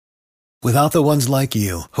Without the ones like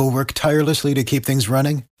you, who work tirelessly to keep things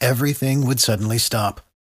running, everything would suddenly stop.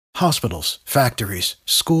 Hospitals, factories,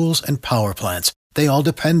 schools, and power plants, they all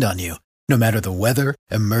depend on you. No matter the weather,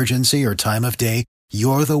 emergency, or time of day,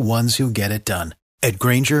 you're the ones who get it done. At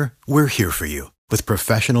Grainger, we're here for you with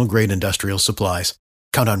professional-grade industrial supplies.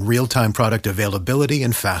 Count on real-time product availability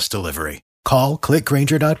and fast delivery. Call,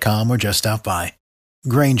 clickgrainger.com, or just stop by.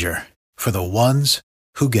 Grainger, for the ones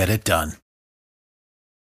who get it done.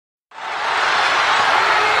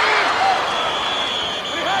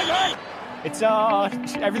 It's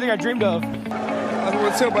everything I dreamed of. I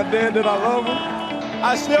want to tell my dad that I love him.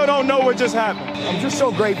 I still don't know what just happened. I'm just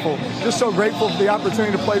so grateful for the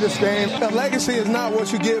opportunity to play this game. A legacy is not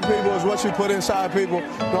what you give people, it's what you put inside people,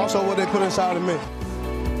 but also what they put inside of me.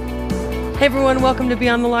 Hey everyone, welcome to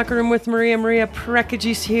Beyond the Locker Room with Maria. Maria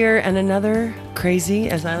Preckagis here, and another crazy,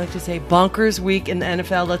 as I like to say, bonkers week in the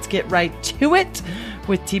NFL. Let's get right to it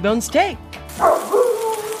with T-Bone's Take.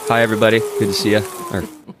 Hi everybody, good to see you. Or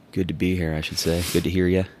good to be here, I should say. Good to hear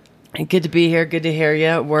you. Good to be here. Good to hear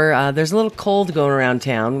you. There's a little cold going around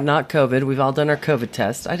town. Not COVID. We've all done our COVID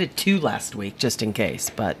test. I did 2 last week just in case.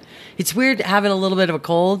 But it's weird having a little bit of a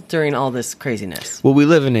cold during all this craziness. Well, we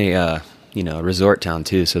live in a resort town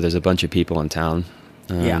too, so there's a bunch of people in town.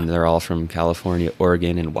 Yeah. They're all from California,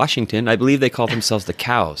 Oregon, and Washington. I believe they call themselves the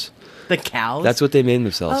Cows. The Cows? That's what they named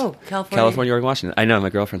themselves. Oh, California. California, Oregon, Washington. I know. My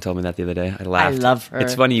girlfriend told me that the other day. I laughed. I love her.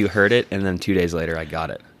 It's funny you heard it, and then 2 days later I got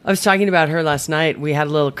it. I was talking about her last night. We had a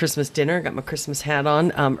little Christmas dinner. Got my Christmas hat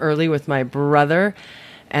on early with my brother.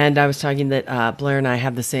 And I was talking that Blair and I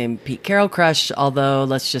have the same Pete Carroll crush, although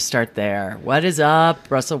let's just start there. What is up?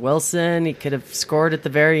 Russell Wilson, he could have scored at the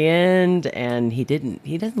very end, and he didn't.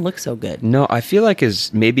 He doesn't look so good. No, I feel like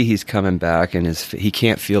maybe he's coming back, and he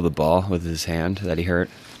can't feel the ball with his hand that he hurt.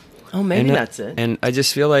 Oh, maybe that's it. And I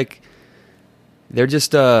just feel like they're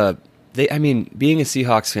just... being a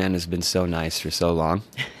Seahawks fan has been so nice for so long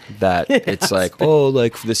that it's like,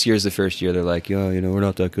 this year's the first year. They're like, we're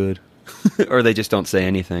not that good. Or they just don't say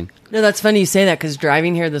anything. No, that's funny you say that, because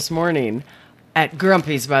driving here this morning at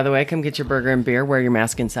Grumpy's, by the way, come get your burger and beer, wear your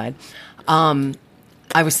mask inside. I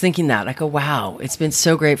was thinking that. I go, wow, it's been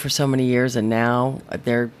so great for so many years, and now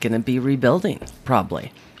they're going to be rebuilding,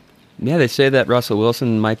 probably. Yeah, they say that Russell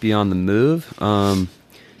Wilson might be on the move.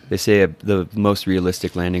 They say the most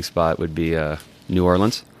realistic landing spot would be New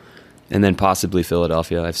Orleans, and then possibly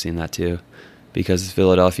Philadelphia. I've seen that too, because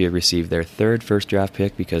Philadelphia received their 3rd first-draft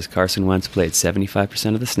pick because Carson Wentz played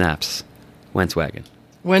 75% of the snaps. Wentzwagon.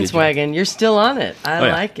 Wentzwagon. You're still on it. I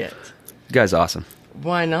like it. The guy's awesome.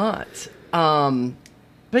 Why not?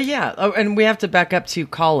 But yeah, and we have to back up to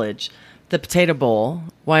college. The Potato Bowl,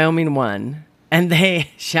 Wyoming won. And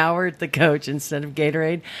they showered the coach instead of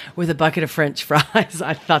Gatorade with a bucket of French fries.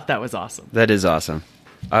 I thought that was awesome. That is awesome.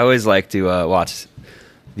 I always like to watch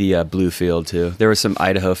the Blue Field, too. There were some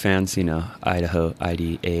Idaho fans, Idaho,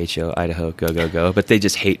 I-D-A-H-O, Idaho, go, go, go. But they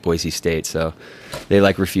just hate Boise State, so they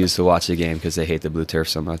refuse to watch the game because they hate the blue turf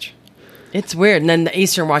so much. It's weird. And then the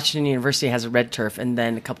Eastern Washington University has a red turf, and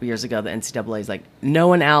then a couple years ago the NCAA is like, no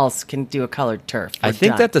one else can do a colored turf. I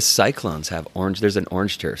think that the Cyclones have orange. There's an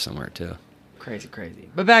orange turf somewhere, too. Crazy.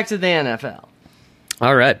 But back to the NFL.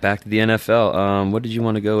 All right, back to the NFL. What did you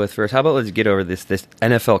want to go with first? How about let's get over this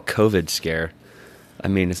NFL COVID scare. I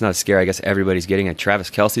mean, it's not a scare. I guess everybody's getting it.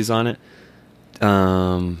 Travis Kelce's on it.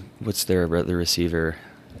 What's their receiver?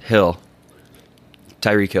 Hill.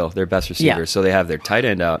 Tyreek Hill, their best receiver. Yeah. So they have their tight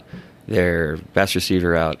end out, their best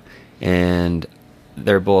receiver out, and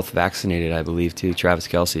they're both vaccinated, I believe, too. Travis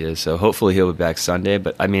Kelce is. So hopefully he'll be back Sunday.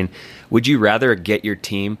 But, I mean, would you rather get your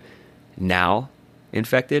team now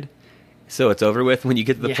infected so it's over with when you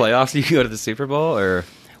get to the playoffs and you go to the Super Bowl? Or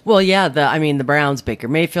Well, yeah, the Browns, Baker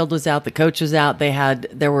Mayfield was out, the coach was out.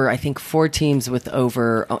 There were I think 4 teams with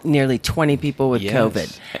over nearly 20 people with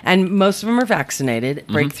COVID, and most of them are vaccinated.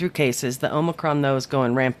 Breakthrough cases. The Omicron though is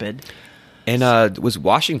going rampant. And it was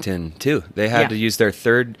Washington too. They had to use their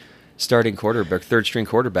third string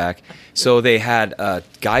quarterback. So they had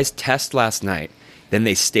guys test last night. Then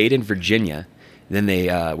they stayed in Virginia. Then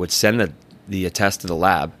they would send the test to the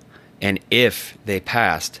lab, and if they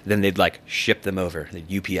passed, then they'd ship them over.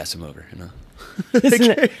 They'd UPS them over,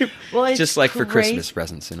 Well, it's just like for Christmas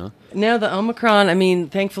presents, Now the Omicron, I mean,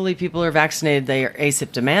 thankfully people are vaccinated; they are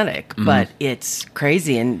asymptomatic, but it's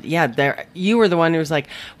crazy. And you were the one who was like,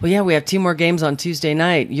 "Well, yeah, we have 2 more games on Tuesday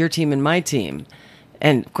night. Your team and my team,"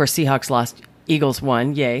 and of course, Seahawks lost, Eagles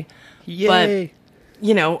won, yay!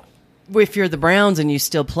 But if you're the Browns and you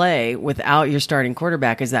still play without your starting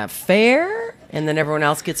quarterback, is that fair? And then everyone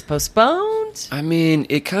else gets postponed? happened? I mean,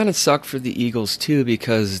 it kind of sucked for the Eagles too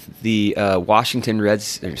because the the Washington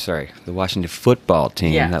football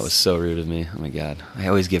team. Yes. That was so rude of me. Oh my god, I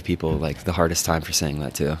always give people like the hardest time for saying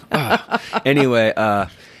that too. Anyway,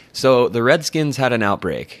 so the Redskins had an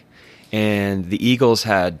outbreak, and the Eagles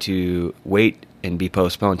had to wait and be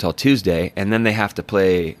postponed until Tuesday, and then they have to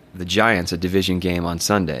play the Giants, a division game, on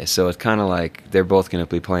Sunday. So it's kind of like they're both going to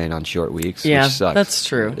be playing on short weeks. Yeah, which sucks. that's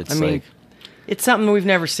true. It's I mean, like, it's something we've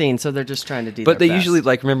never seen, so they're just trying to do. but they their best. usually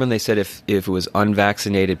like remember when they said if it was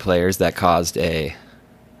unvaccinated players that caused an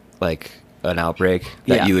outbreak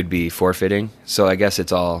that Yeah. you would be forfeiting. So I guess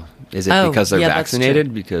it's all is it Oh, because they're yeah, that's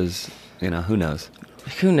vaccinated? Because who knows.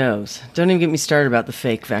 Who knows? Don't even get me started about the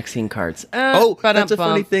fake vaccine cards. Oh, that's a ba-dum-bum.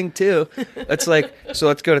 funny thing too. It's like, so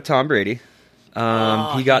let's go to Tom Brady.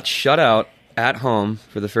 He got shut out at home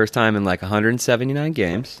for the first time in like 179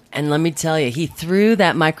 games. And let me tell you, he threw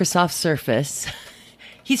that Microsoft Surface.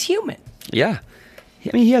 He's human. Yeah. I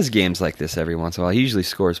mean, he has games like this every once in a while. He usually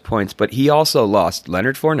scores points, but he also lost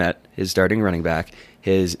Leonard Fournette, his starting running back,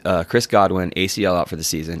 his Chris Godwin, ACL out for the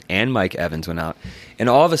season, and Mike Evans went out. And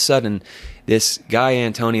all of a sudden, this guy,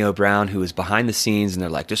 Antonio Brown, who was behind the scenes, and they're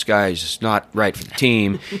like, this guy is just not right for the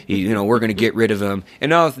team. We're going to get rid of him. And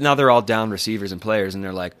now they're all down receivers and players, and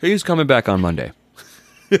they're like, he's coming back on Monday.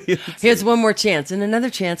 He has one more chance and another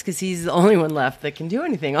chance because he's the only one left that can do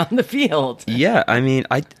anything on the field. Yeah, I mean,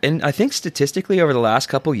 I think statistically over the last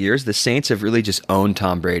couple years, the Saints have really just owned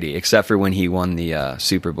Tom Brady, except for when he won the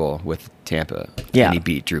Super Bowl with Tampa. Yeah. And he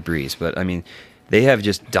beat Drew Brees. But, I mean, they have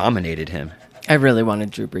just dominated him. I really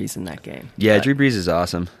wanted Drew Brees in that game. Yeah, But Drew Brees is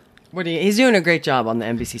awesome. he's doing a great job on the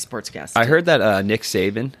NBC Sportscast. I heard that Nick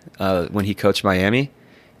Saban, when he coached Miami,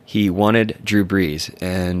 he wanted Drew Brees,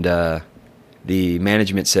 and the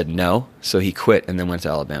management said no, so he quit and then went to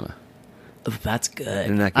Alabama. Oh, that's good.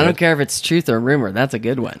 Isn't that I don't good? care if it's truth or rumor. That's a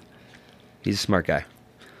good one. He's a smart guy.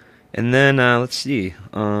 And then, let's see,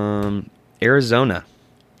 Arizona.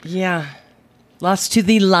 Yeah. Lost to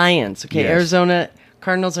the Lions. Okay, Yes. Arizona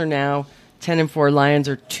Cardinals are now 10-4. Lions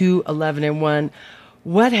are 2-11-1.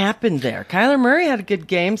 What happened there? Kyler Murray had a good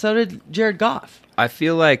game. So did Jared Goff. I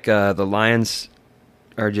feel like the Lions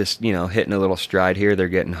are just, hitting a little stride here. They're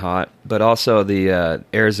getting hot. But also the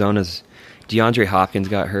Arizona's DeAndre Hopkins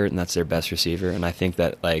got hurt, and that's their best receiver. And I think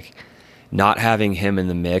that, not having him in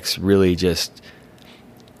the mix really just,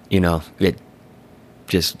 it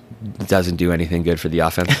just doesn't do anything good for the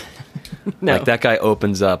offense. No. Like, that guy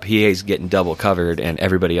opens up. He is getting double covered, and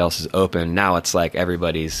everybody else is open. Now it's like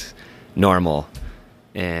everybody's normal.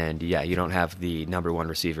 And, yeah, you don't have the number one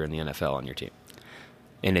receiver in the NFL on your team.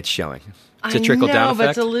 And it's showing. It's a trickle-down but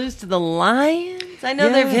effect. to lose to the Lions, I know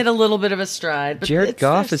Yeah. they've hit a little bit of a stride. But Jared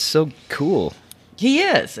Goff is so cool. He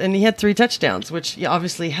is, and he had 3 touchdowns, which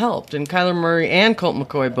obviously helped. And Kyler Murray and Colt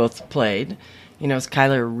McCoy both played. Is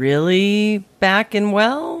Kyler really back and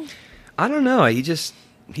well? I don't know.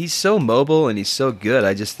 He's so mobile and he's so good.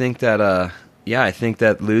 I just think that, I think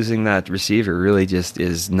that losing that receiver really just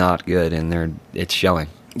is not good, and it's showing.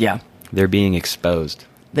 Yeah. They're being exposed.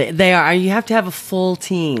 They are. You have to have a full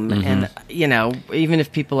team, and even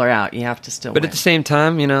if people are out, you have to still. But win. at the same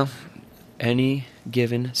time, any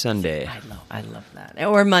given Sunday. I love that.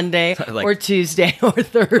 Or Monday, Like- or Tuesday, or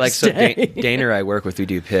Thursday. Like, so Dana I work with, we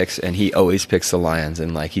do picks, and he always picks the Lions,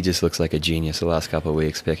 and he just looks like a genius the last couple of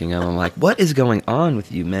weeks picking them. I'm like, what is going on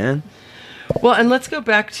with you, man? Well, and let's go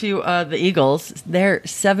back to the Eagles. They're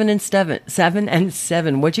 7-7.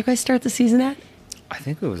 7-7. What'd you guys start the season at? I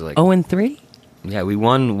think it was 0-3. Yeah, we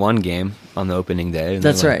won one game on the opening day. And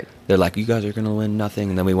That's right. They're like, you guys are going to win nothing.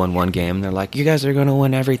 And then we won one game. And they're like, you guys are going to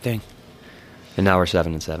win everything. And now we're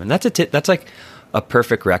 7-7. That's like a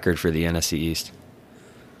perfect record for the NFC East.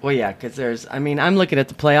 Well, yeah, because I'm looking at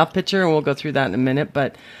the playoff picture, and we'll go through that in a minute,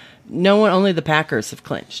 but only the Packers have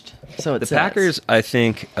clinched. So The Packers, I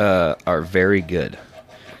think, are very good.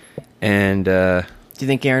 And Do you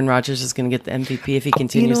think Aaron Rodgers is going to get the MVP if he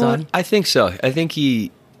continues on? I think so. I think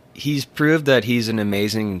he's proved that he's an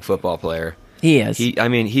amazing football player. He is. He's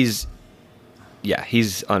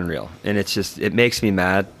unreal. And it makes me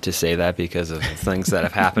mad to say that because of things that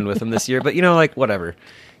have happened with him this year. But, whatever.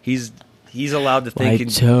 He's allowed to think.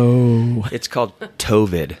 It's called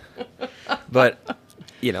TOVID. But,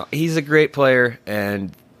 he's a great player.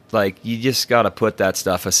 And, you just got to put that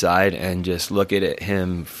stuff aside and just look at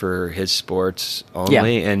him for his sports only.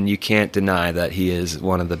 Yeah. And you can't deny that he is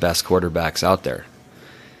one of the best quarterbacks out there.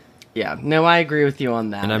 Yeah, no, I agree with you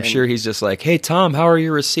on that. And I'm sure he's just like, hey, Tom, how are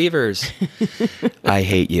your receivers? I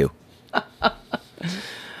hate you.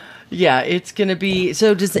 Yeah, it's going to be...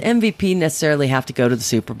 So does the MVP necessarily have to go to the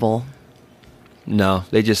Super Bowl? No,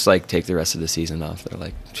 they just, take the rest of the season off. They're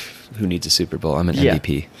like, who needs a Super Bowl? I'm an Yeah.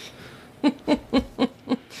 MVP.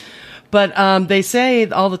 But they say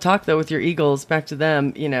all the talk though with your Eagles, back to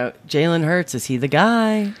them, Jalen Hurts, is he the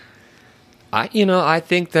guy? I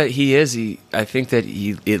think that he is. I think that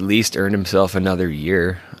he at least earned himself another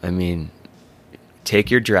year. I mean,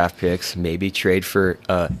 take your draft picks, maybe trade for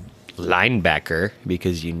a linebacker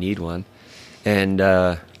because you need one. And,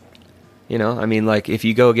 if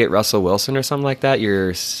you go get Russell Wilson or something like that,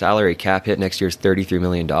 your salary cap hit next year is $33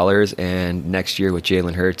 million. And next year with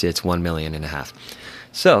Jalen Hurts, it's $1.5 million.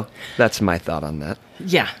 So that's my thought on that.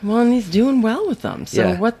 Yeah. Well, and he's doing well with them. So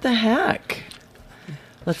Yeah. what the heck?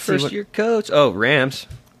 Let's see. First year coach. Oh, Rams.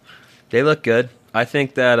 They look good. I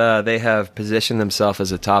think that they have positioned themselves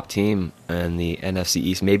as a top team in the NFC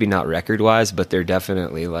East. Maybe not record-wise, but they're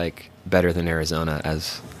definitely better than Arizona,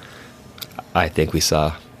 as I think we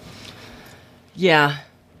saw. Yeah.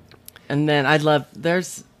 And then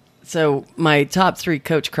so my top 3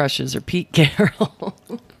 coach crushes are Pete Carroll.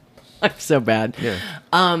 I'm so bad. Yeah.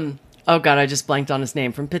 Oh God, I just blanked on his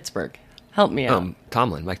name, from Pittsburgh. Help me out.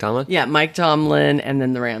 Mike Tomlin. Yeah, Mike Tomlin, and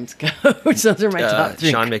then the Rams coach. Those are my top 3.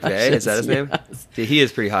 Sean McVay, crushes. is that his name? Yes. Dude, he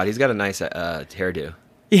is pretty hot. He's got a nice hairdo.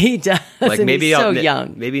 He does. And Maybe he's so I'll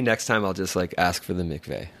young. Maybe next time I'll just ask for the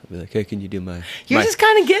McVay. I'll be like, hey, can you do my? You're just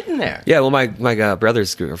kind of getting there. Yeah. Well, my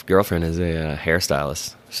brother's girlfriend is a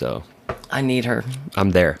hairstylist, so I need her.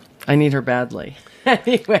 I'm there. I need her badly.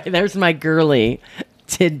 Anyway, there's my girly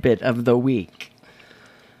tidbit of the week.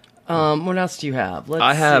 What else do you have?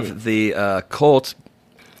 I have the Colts.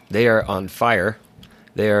 They are on fire.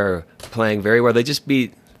 They are playing very well. They just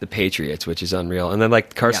beat the Patriots, which is unreal. And then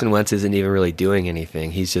Carson Wentz isn't even really doing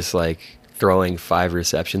anything. He's just throwing 5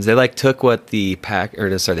 receptions. They took what the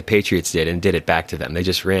Patriots did and did it back to them. They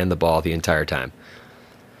just ran the ball the entire time.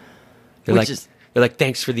 They're like,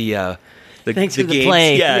 thanks for the Thanks for the game.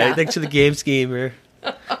 play. Yeah, Yeah. thanks for the game schemer.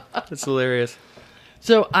 That's hilarious.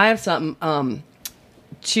 So I have something.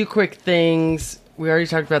 2 quick things. We already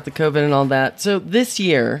talked about the COVID and all that. So this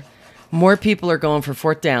year, more people are going for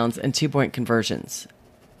 4th downs and 2-point conversions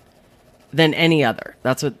than any other.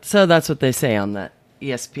 That's what they say on that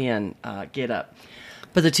ESPN Get Up.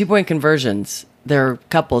 But the 2-point conversions, there are a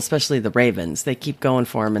couple, especially the Ravens, they keep going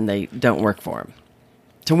for them and they don't work for them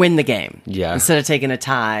to win the game. Yeah. Instead of taking a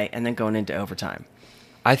tie and then going into overtime.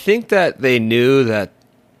 I think that they knew that,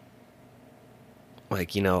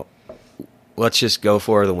 let's just go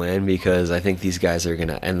for the win, because I think these guys are going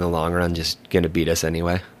to, in the long run, just going to beat us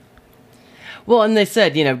anyway. Well, and they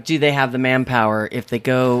said, do they have the manpower if they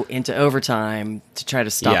go into overtime to try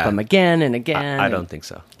to stop them again and again? I don't think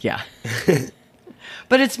so. Yeah.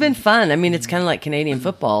 But it's been fun. I mean, it's kind of like Canadian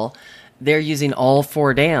football. They're using all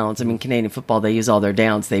 4 downs. I mean, Canadian football, they use all their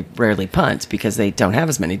downs. They rarely punt because they don't have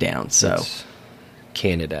as many downs. So It's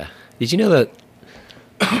Canada. Did you know that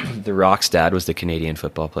The Rock's dad was the Canadian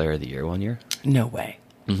Football Player of the Year one year? no way.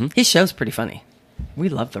 Mm-hmm. His show's pretty funny. We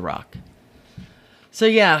love The Rock. So,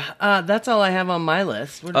 yeah, that's all I have on my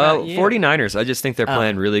list. What about you? 49ers. I just think they're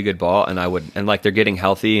playing really good ball, and they're getting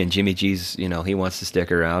healthy, and Jimmy G's, he wants to stick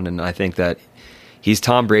around, and I think that he's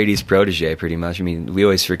Tom Brady's protege pretty much. I mean, we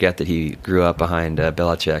always forget that he grew up behind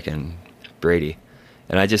Belichick and Brady,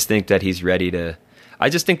 and I just think that he's ready to. I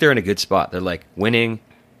just think they're in a good spot. They're winning.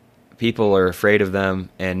 People are afraid of them,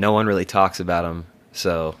 and no one really talks about them.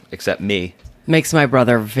 So, except me. Makes my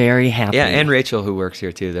brother very happy. Yeah, and Rachel, who works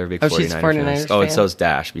here too. They're big 49ers she's a 49ers fans. fan? Oh, and so's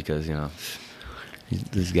Dash, because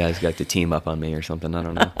these guys got to team up on me or something. I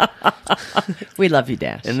don't know. We love you,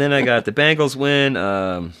 Dash. And then I got the Bengals win.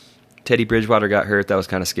 Teddy Bridgewater got hurt. That was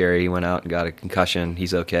kind of scary. He went out and got a concussion.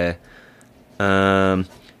 He's okay.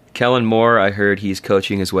 Kellen Moore, I heard he's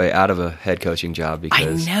coaching his way out of a head coaching job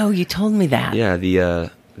because I know, you told me that. Yeah,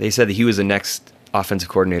 they said that he was the next offensive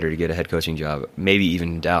coordinator to get a head coaching job, maybe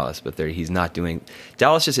even in Dallas, but he's not doing.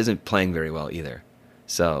 Dallas just isn't playing very well either.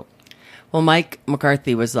 So, well, Mike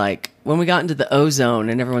McCarthy was like, when we got into the ozone,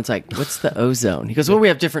 and everyone's like, "What's the ozone?" He goes, "Well, we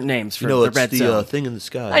have different names for the red zone. Thing in the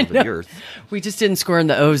sky I over know. the earth." We just didn't score in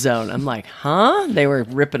the ozone. I'm like, huh? They were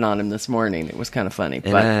ripping on him this morning. It was kind of funny.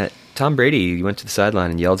 And But Tom Brady went to the sideline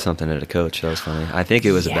and yelled something at a coach. That was funny. I think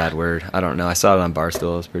it was a bad word. I don't know. I saw it on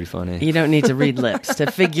Barstool. It was pretty funny. you don't need to read lips to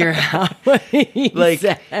figure out what he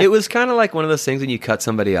said. It was kind of like one of those things when you cut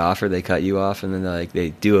somebody off or they cut you off, and then they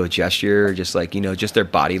do a gesture, or just just their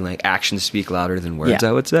body actions speak louder than words. Yeah.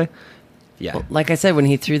 I would say. Yeah. Like I said, when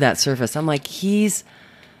he threw that surface, I'm like, he's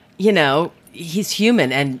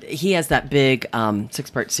human, and he has that big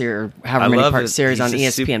 6-part series, or however many love part it. series on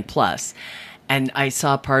He's a ESPN Plus. And I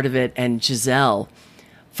saw part of it, and Giselle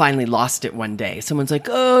finally lost it one day. Someone's like,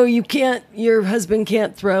 "Oh, your husband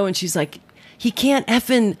can't throw," and she's like, "He can't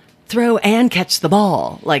effing throw and catch the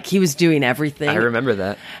ball. Like he was doing everything. I remember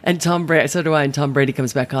that. And Tom Brady, so do I. And Tom Brady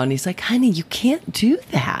comes back on. And he's like, honey, you can't do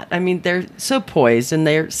that. I mean, they're so poised and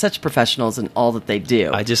they're such professionals in all that they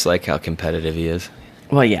do. I just like how competitive he is.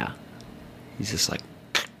 Well, yeah. He's just like,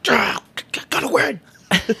 gotta win.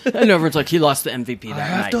 And everyone's like, he lost the MVP that I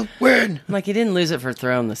have night. to win. I'm like, he didn't lose it for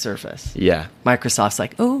throwing the Surface. Yeah. Microsoft's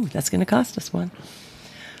like, oh, that's going to cost us one.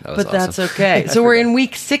 That was But that's awesome. okay. So we're in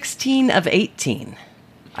week 16 of 18.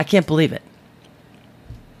 I can't believe it.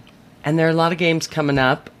 And there are a lot of games coming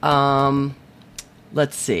up.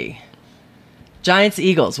 Let's see. Giants,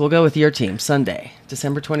 Eagles. We'll go with your team Sunday,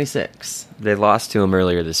 December 26th. They lost to him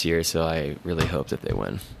earlier this year, so I really hope that they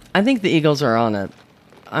win. I think the Eagles are on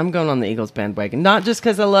I'm going on the Eagles bandwagon. Not just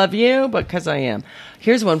because I love you, but because I am.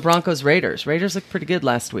 Here's one, Broncos, Raiders. Raiders looked pretty good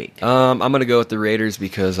last week. I'm going to go with the Raiders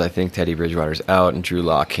because I think Teddy Bridgewater's out and Drew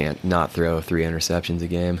Lock can't not throw 3 interceptions a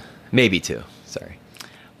game. Maybe 2. Sorry.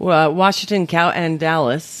 Well, Washington and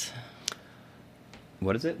Dallas.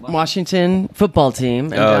 What is it? Washington football team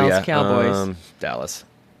and Dallas Cowboys. Dallas.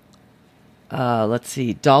 Let's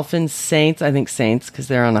see. Dolphins, Saints. I think Saints because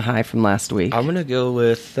they're on a high from last week. I'm going to go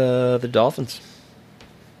with the Dolphins.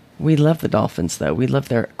 We love the Dolphins, though. We love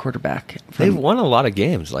their quarterback. They've won a lot of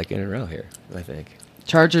games like in a row here, I think.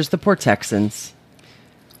 Chargers, the poor Texans.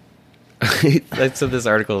 I saw this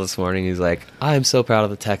article this morning. He's like, I'm so proud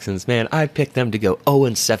of the Texans. Man, I picked them to go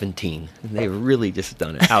 0-17. And they really just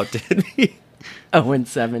done it. Outdid me.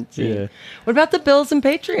 0-17. Yeah. What about the Bills and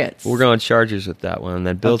Patriots? We're going Chargers with that one.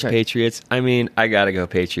 Then Bills, Patriots. I mean, I got to go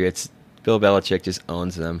Patriots. Bill Belichick just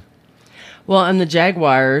owns them. Well, and the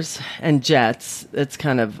Jaguars and Jets, it's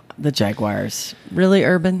kind of the Jaguars. Really,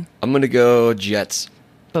 Urban? I'm going to go Jets.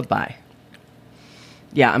 Bye-bye.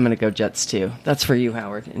 Yeah, I'm going to go Jets, too. That's for you,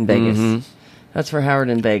 Howard, in Vegas. Mm-hmm. That's for Howard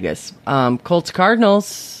in Vegas. Colts,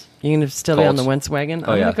 Cardinals. You going to still be on the Colts. Wentz wagon?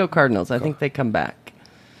 Oh, I'm yeah. going to go Cardinals. I think they come back.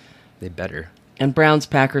 They better. And Browns,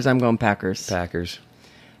 Packers, I'm going Packers. Packers.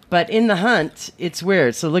 But in the hunt, it's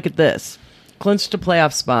weird. So look at this. Clinched a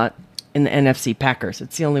playoff spot in the NFC, Packers.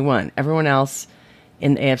 It's the only one. Everyone else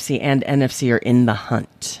in the AFC and NFC are in the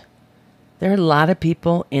hunt. There are a lot of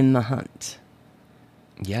people in the hunt.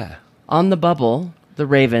 Yeah. On the bubble, the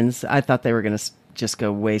Ravens, I thought they were going to just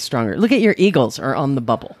go way stronger. Look at your Eagles are on the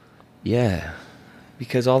bubble. Yeah.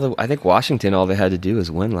 Because I think Washington, all they had to do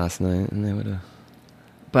was win last night, and they would have.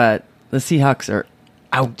 But the Seahawks are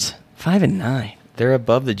out 5-9. They're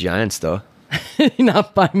above the Giants, though.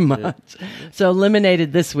 Not by much. So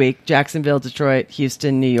eliminated this week, Jacksonville, Detroit,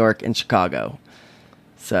 Houston, New York, and Chicago.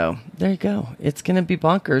 So there you go. It's going to be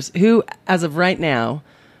bonkers. Who, as of right now,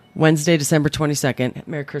 Wednesday, December 22nd,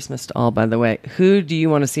 Merry Christmas to all, by the way, who do you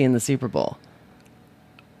want to see in the Super Bowl?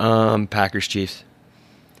 Packers, Chiefs.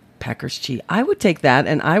 Packers, Chiefs. I would take that,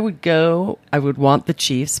 and I would want the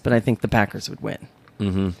Chiefs, but I think the Packers would win.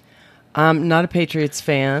 Mm-hmm. I'm not a Patriots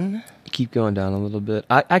fan. Keep going down a little bit.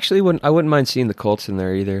 I wouldn't mind seeing the Colts in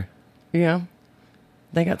there either. Yeah.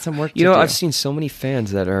 They got some work to You know, do. I've seen so many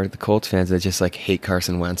fans that are the Colts fans that just like hate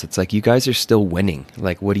Carson Wentz. It's like, you guys are still winning.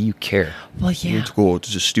 Like, what do you care? Well, yeah. It's cool.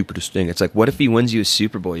 It's the stupidest thing. It's like, what if he wins you a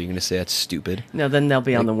Super Bowl? You're going to say that's stupid? No, then they'll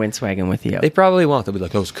be on the Wentz wagon with you. They probably won't. They'll be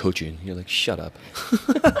like, oh, it's coaching. You're like, shut up.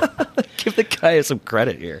 Give the guy some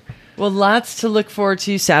credit here. Well, lots to look forward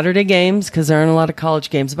to. Saturday games, because there aren't a lot of college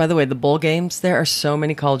games. By the way, the bowl games, there are so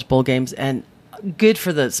many college bowl games, and good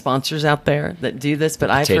for the sponsors out there that do this, but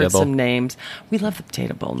I've heard some names. We love the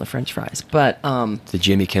Potato Bowl and the French fries, but the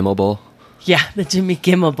Jimmy Kimmel Bowl. Yeah, the Jimmy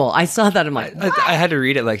Kimmel Bowl. I saw that. I'm like, I had to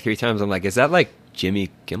read it like 3 times. I'm like, is that like Jimmy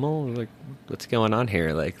Kimmel? Like, what's going on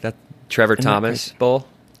here? Like that Trevor Thomas Bowl?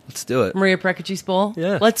 Let's do it. Maria Prekici's Bowl?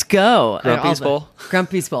 Yeah. Let's go. Grumpy's Bowl?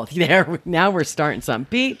 Grumpy's Bowl. Now we're starting something.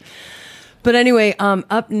 Pete. But anyway,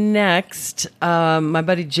 up next, my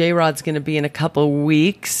buddy J-Rod's going to be in a couple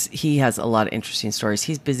weeks. He has a lot of interesting stories.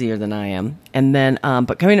 He's busier than I am. And then,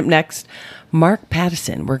 but coming up next, Mark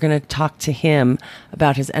Pattison. We're going to talk to him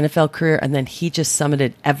about his NFL career, and then he just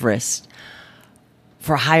summited Everest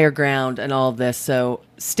for Higher Ground and all of this. So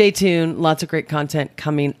stay tuned. Lots of great content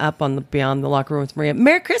coming up on the Beyond the Locker Room with Maria.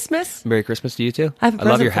 Merry Christmas. Merry Christmas to you too. I have a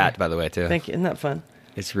love your present for hat, you. by the way, too. Thank you. Isn't that fun?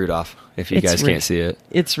 It's Rudolph, if you guys can't see it.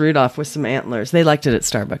 It's Rudolph with some antlers. They liked it at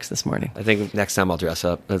Starbucks this morning. I think next time I'll dress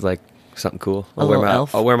up as like something cool. little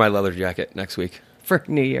elf? I'll wear my leather jacket next week. For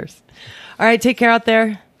New Year's. All right, take care out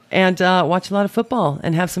there and watch a lot of football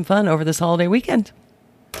and have some fun over this holiday weekend.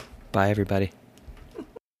 Bye, everybody.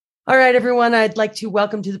 All right, everyone. I'd like to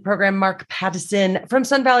welcome to the program Mark Pattison from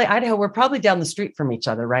Sun Valley, Idaho. We're probably down the street from each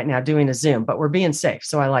other right now doing a Zoom, but we're being safe,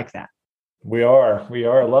 so I like that. We are.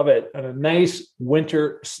 I love it. On a nice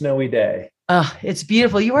winter snowy day. It's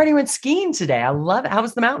beautiful. You already went skiing today. I love it. How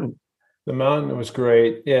was the mountain? The mountain was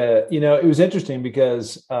great. Yeah, it was interesting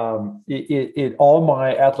because all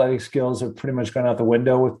my athletic skills have pretty much gone out the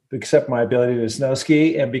window except my ability to snow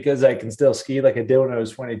ski. And because I can still ski like I did when I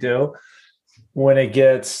was 22, when it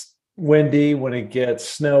gets windy, when it gets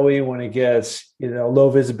snowy, when it gets,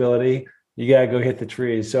 low visibility, you got to go hit the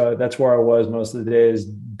trees. So that's where I was most of the days,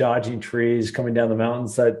 dodging trees, coming down the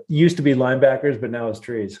mountains that used to be linebackers, but now it's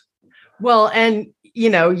trees. Well, and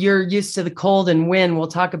you're used to the cold and wind. We'll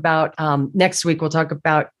talk about next week. We'll talk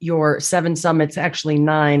about your 7 summits, actually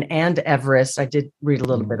 9, and Everest. I did read a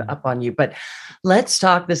little bit up on you, but let's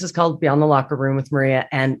talk. This is called Beyond the Locker Room with Maria.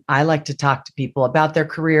 And I like to talk to people about their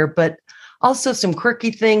career, but also some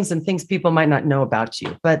quirky things and things people might not know about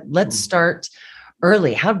you. But let's start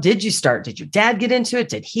early. How did you start? Did your dad get into it?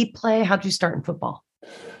 Did he play? How did you start in football?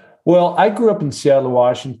 Well, I grew up in Seattle,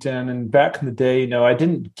 Washington, and back in the day, I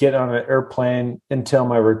didn't get on an airplane until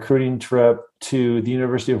my recruiting trip to the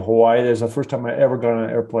University of Hawaii. That was the first time I ever got on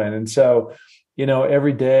an airplane. And so,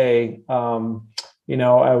 every day,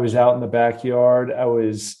 I was out in the backyard. I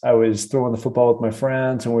was throwing the football with my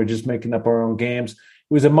friends, and we were just making up our own games. It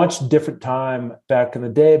was a much different time back in the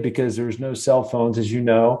day because there was no cell phones, as you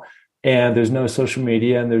know, and there's no social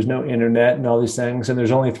media, and there's no internet and all these things. And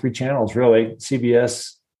there's only 3 channels, really: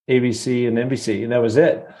 CBS, ABC, and NBC, and that was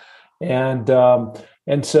it.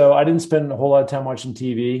 And so I didn't spend a whole lot of time watching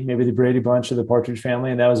TV, maybe the Brady Bunch or the Partridge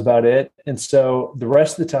Family, and that was about it. And so the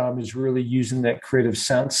rest of the time is really using that creative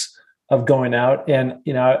sense of going out. And,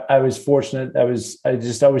 I was fortunate. I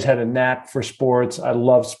just always had a knack for sports. I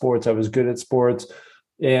loved sports. I was good at sports.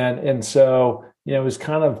 And so, it was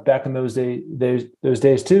kind of back in those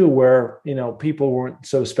days too, where, people weren't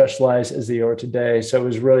so specialized as they are today. So it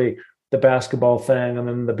was really the basketball thing, and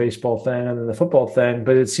then the baseball thing, and then the football thing.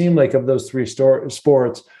 But it seemed like of those 3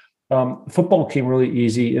 sports, football came really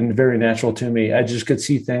easy and very natural to me. I just could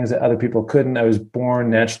see things that other people couldn't. I was born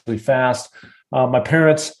naturally fast. My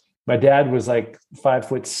dad was like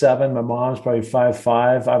 5'7". My mom's probably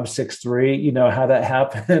 5'5". I'm 6'3". You know how that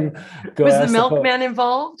happened. Was the milkman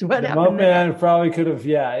involved? What happened? Milkman probably could have.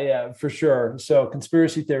 Yeah, for sure. So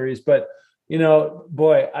conspiracy theories, but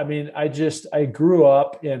boy, I mean, I grew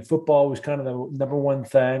up and football was kind of the number one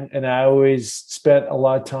thing. And I always spent a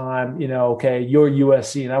lot of time, okay, you're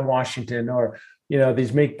USC and I'm Washington, or,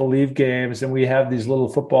 these make-believe games. And we have these little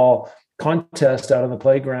football contests out on the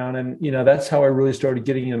playground. And, that's how I really started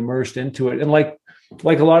getting immersed into it. And like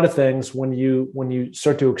a lot of things, when you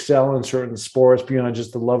start to excel in certain sports beyond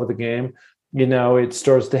just the love of the game, it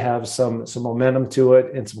starts to have some momentum to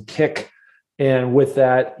it and some kick. And with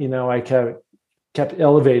that, I kept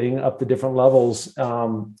elevating up the different levels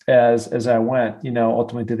as I went,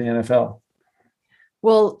 ultimately to the NFL.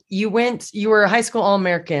 Well, you were a high school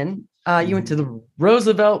All-American. You went to the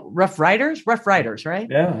Roosevelt Rough Riders, right?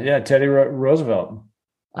 Yeah. Teddy Roosevelt.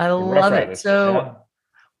 I love it. So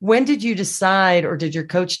when did you decide, or did your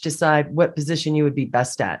coach decide what position you would be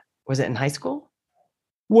best at? Was it in high school?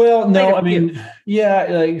 Well, no, I mean,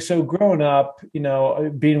 so growing up,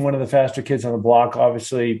 being one of the faster kids on the block,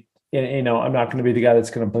 obviously, I'm not going to be the guy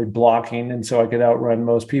that's going to play blocking. And so I could outrun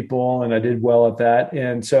most people, and I did well at that.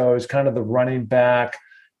 And so it was kind of the running back,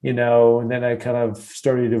 and then I kind of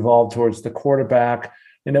started to evolve towards the quarterback.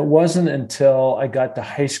 And it wasn't until I got to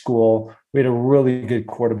high school, we had a really good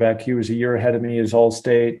quarterback. He was a year ahead of me. He was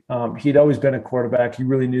All-State. He'd always been a quarterback. He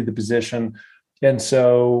really knew the position. And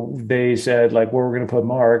so they said, like, well, we're going to put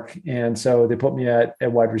Mark. And so they put me at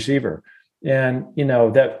wide receiver. And,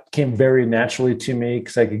 that came very naturally to me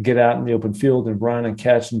because I could get out in the open field and run and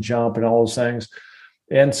catch and jump and all those things.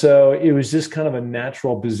 And so it was just kind of a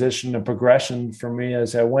natural position and progression for me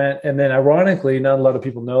as I went. And then ironically, not a lot of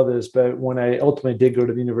people know this, but when I ultimately did go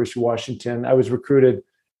to the University of Washington, I was recruited.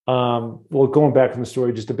 Going back from the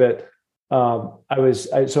story just a bit,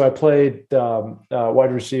 I played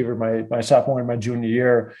wide receiver my sophomore and my junior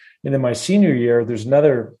year. And then my senior year, there's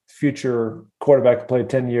another future quarterback who played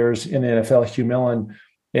 10 years in the NFL, Hugh Millen.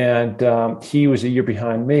 And he was a year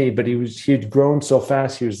behind me, but he'd grown so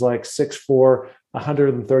fast. He was like 6'4",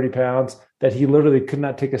 130 pounds, that he literally could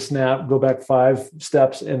not take a snap, go back 5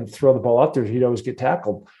 steps and throw the ball out there. He'd always get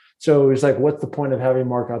tackled. So it was like, what's the point of having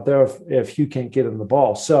Mark out there if Hugh can't get him the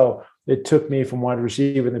ball? So it took me from wide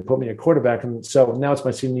receiver and they put me at quarterback. And so now it's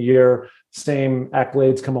my senior year, same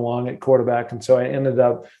accolades come along at quarterback. And so I ended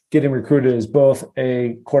up getting recruited as both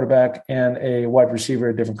a quarterback and a wide receiver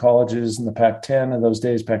at different colleges in the Pac-10 in those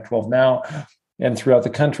days, Pac-12 now, and throughout the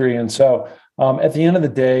country. And so at the end of the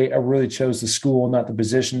day, I really chose the school, not the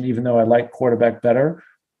position, even though I liked quarterback better.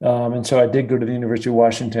 And so I did go to the University of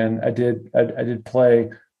Washington. I did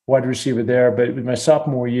play wide receiver there. But in my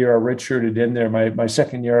sophomore year, I redshirted in there. My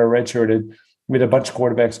second year, I redshirted. We had a bunch of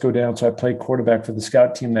quarterbacks go down, so I played quarterback for the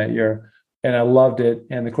scout team that year, and I loved it.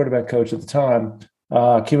 And the quarterback coach at the time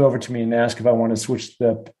came over to me and asked if I wanted to switch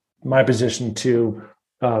my position to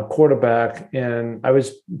quarterback, and I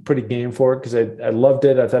was pretty game for it because I loved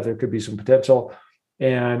it. I thought there could be some potential.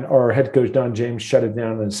 And our head coach, Don James, shut it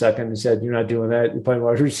down in a second and said, "You're not doing that. You're playing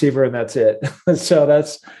wide receiver, and that's it." So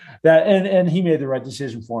that's that. And he made the right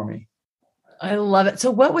decision for me. I love it.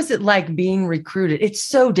 So what was it like being recruited? It's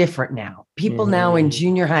so different now. People now in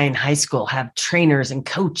junior high and high school have trainers and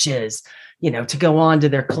coaches, to go on to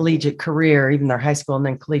their collegiate career, even their high school and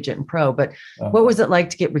then collegiate and pro. But what was it like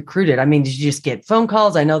to get recruited? I mean, did you just get phone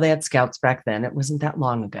calls? I know they had scouts back then. It wasn't that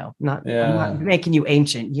long ago. I'm not making you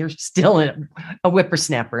ancient. You're still a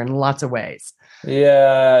whippersnapper in lots of ways.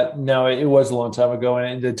 Yeah, no, it was a long time ago.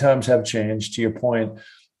 And the times have changed, to your point.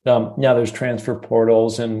 Now there's transfer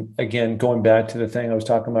portals. And again, going back to the thing I was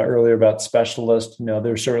talking about earlier about specialists,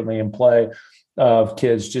 they're certainly in play of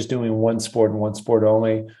kids just doing one sport and one sport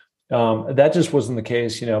only. That just wasn't the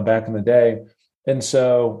case, back in the day. And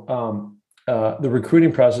so the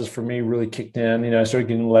recruiting process for me really kicked in. I started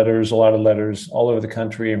getting a lot of letters all over the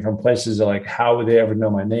country and from places that, like, how would they ever know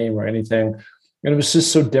my name or anything? And it was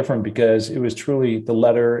just so different because it was truly the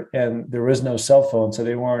letter, and there was no cell phone. So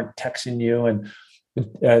they weren't texting you, and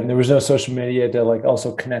there was no social media to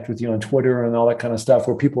also connect with you on Twitter and all that kind of stuff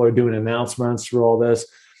where people are doing announcements through all this.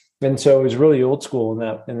 And so it was really old school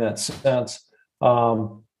in that sense.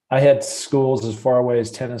 I had schools as far away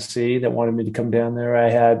as Tennessee that wanted me to come down there. I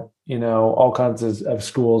had, all kinds of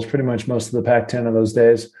schools, pretty much most of the Pac-10 of those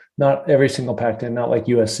days, not every single Pac-10, not like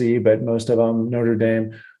USC, but most of them, Notre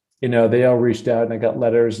Dame, they all reached out and I got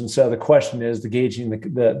letters. And so the question is gauging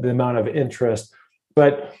the amount of interest.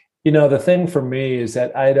 But, the thing for me is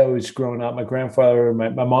that I'd always grown up, my grandfather, my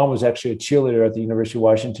mom was actually a cheerleader at the University of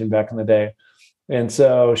Washington back in the day. And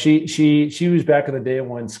so she was back in the day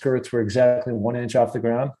when skirts were exactly 1 inch off the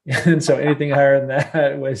ground. And so anything higher than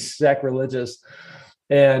that was sacrilegious.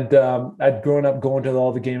 And I'd grown up going to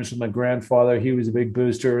all the games with my grandfather. He was a big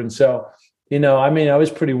booster. And so, I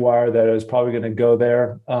was pretty wired that I was probably going to go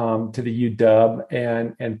there to the UW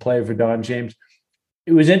and play for Don James.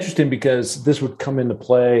 It was interesting because this would come into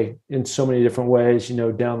play in so many different ways,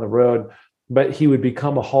 down the road, but he would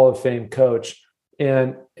become a Hall of Fame coach.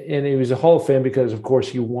 And he was a Hall of Fame because, of course,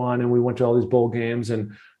 he won, and we went to all these bowl games,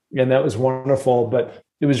 and that was wonderful. But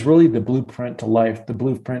it was really the blueprint to life, the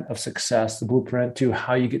blueprint of success, the blueprint to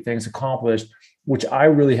how you get things accomplished, which I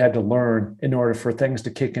really had to learn in order for things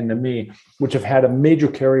to kick into me, which have had a major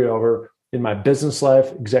carryover in my business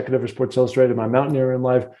life, executive for Sports Illustrated, my mountaineering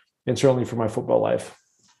life, and certainly for my football life.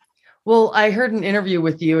 Well, I heard an interview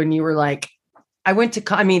with you, and you were like,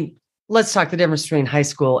 let's talk the difference between high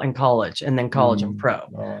school and college, and then college and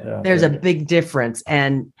pro. There's a big difference.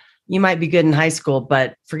 And you might be good in high school,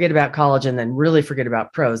 but forget about college and then really forget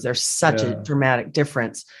about pros. There's such a dramatic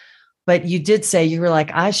difference. But you did say, you were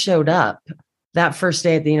like, I showed up that first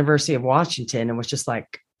day at the University of Washington and was just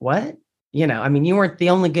like, what? You weren't the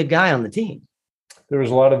only good guy on the team. There was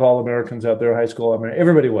a lot of All-Americans out there in high school.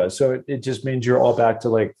 Everybody was. So it just means you're all back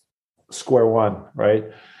to square one, right?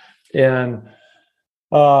 And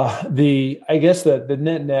I guess the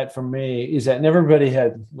net for me is that everybody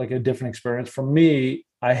had a different experience. For me,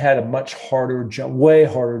 I had a much harder jump, way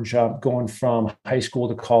harder jump going from high school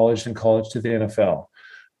to college and college to the NFL.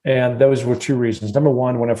 And those were two reasons. Number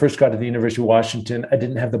one, when I first got to the University of Washington, I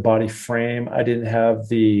didn't have the body frame. I didn't have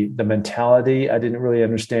the mentality. I didn't really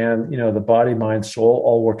understand, the body, mind, soul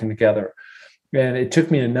all working together. And it took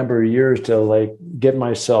me a number of years to get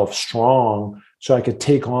myself strong so I could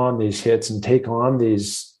take on these hits and take on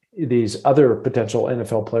these other potential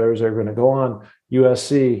NFL players that are going to go on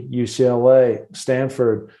USC, UCLA,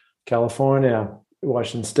 Stanford, California,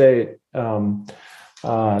 Washington State,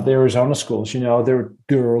 the Arizona schools. There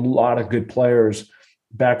were a lot of good players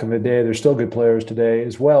back in the day. There's still good players today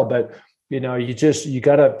as well. But, you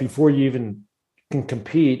got to, before you even can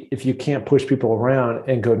compete, if you can't push people around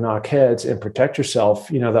and go knock heads and protect yourself,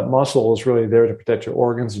 that muscle is really there to protect your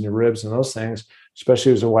organs and your ribs and those things,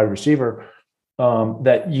 especially as a wide receiver,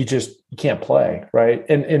 that you can't play, right?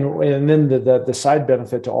 And then the side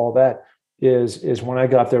benefit to all that is when I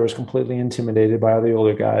got there, I was completely intimidated by all the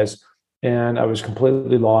older guys, and I was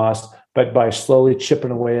completely lost. But by slowly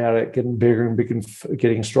chipping away at it, getting bigger and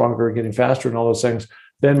getting stronger, getting faster, and all those things,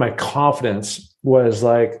 then my confidence was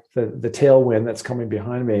like the tailwind that's coming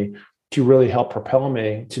behind me to really help propel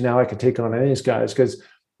me to now I can take on any of these guys. Because,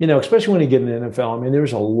 especially when you get in the NFL,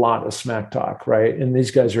 there's a lot of smack talk, right? And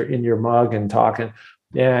these guys are in your mug and talking.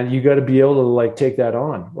 And you got to be able to like take that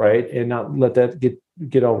on, right? And not let that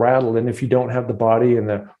get all rattled. And if you don't have the body and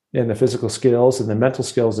the physical skills and the mental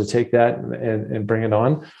skills to take that and bring it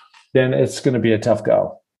on, then it's going to be a tough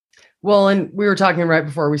go. Well, and we were talking right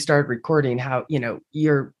before we started recording how,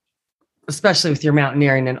 you're, especially with your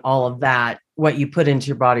mountaineering and all of that, what you put into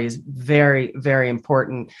your body is very, very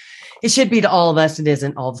important. It should be to all of us. It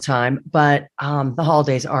isn't all the time, but the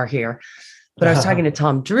holidays are here. But I was talking to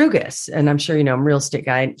Tom Drugas, and I'm sure you know him, real estate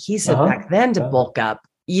guy. And he said back then to bulk up,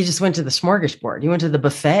 you just went to the smorgasbord. You went to the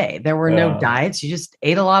buffet. There were no diets. You just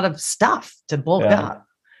ate a lot of stuff to bulk up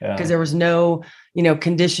because there was no,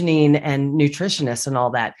 conditioning and nutritionists and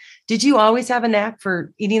all that. Did you always have a knack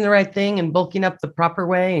for eating the right thing and bulking up the proper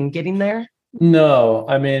way and getting there? No,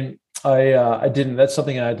 I mean, I didn't. That's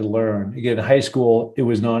something I had to learn. Again, in high school, it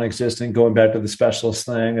was non-existent. Going back to the specialist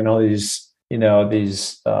thing and all these,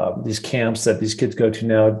 these camps that these kids go to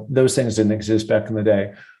now, those things didn't exist back in the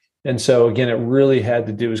day. And so again, it really had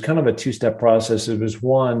to do, it was kind of a two-step process. It was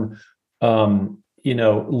one,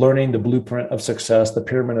 learning the blueprint of success, the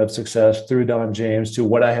pyramid of success through Don James to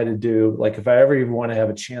what I had to do. Like if I ever even want to have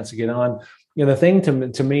a chance to get on, the thing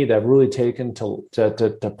to me that really taken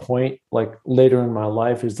to point like later in my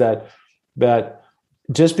life is that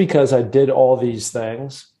just because I did all these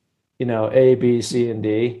things, A, B, C, and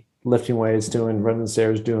D, lifting weights, running the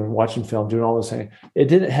stairs, watching film, doing all those things,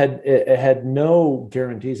 it had no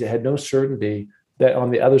guarantees. It had no certainty that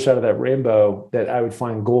on the other side of that rainbow that I would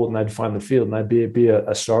find gold and I'd find the field and I'd be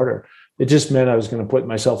a starter. It just meant I was going to put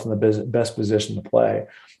myself in the best position to play.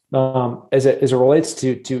 As it relates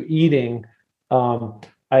to eating,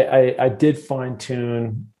 I did fine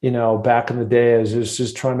tune, back in the day, I was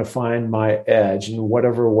just trying to find my edge in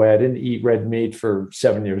whatever way. I didn't eat red meat for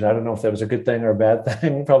 7 years. I don't know if that was a good thing or a bad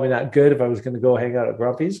thing. Probably not good if I was going to go hang out at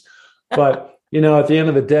Grumpy's, but, at the end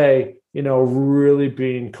of the day, really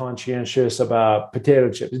being conscientious about potato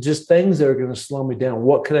chips, just things that are going to slow me down.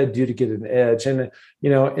 What could I do to get an edge? And,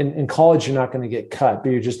 in college, you're not going to get cut,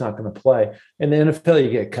 but you're just not going to play. In the NFL, you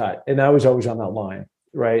get cut. And I was always on that line,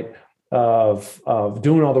 right? Of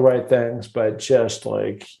doing all the right things, but just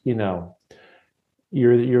like, you're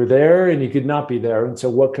there and you could not be there. And so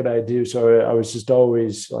what could I do? So I was just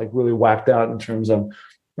always like really whacked out in terms of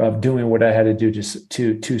doing what I had to do just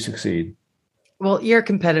to succeed. Well, you're a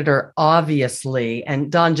competitor, obviously.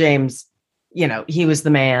 And Don James, he was the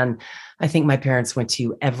man. I think my parents went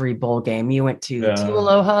to every bowl game. You went to 2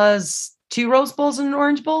 Alohas, 2 Rose Bowls, and an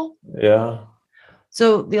Orange Bowl? Yeah.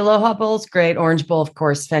 So the Aloha Bowl is great. Orange Bowl, of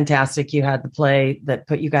course, fantastic. You had the play that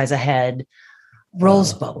put you guys ahead.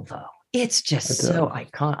 Rose Bowl, though, it's just so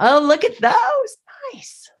iconic. Oh, look at those.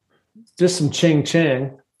 Nice. Just some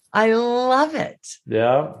ching. I love it.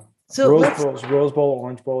 Yeah. So Rose Bowl,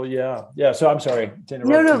 Orange Bowl. Yeah. Yeah. So I'm sorry to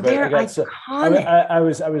interrupt. No, they're iconic. I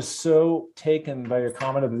was so taken by your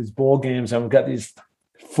comment of these bowl games. I've got these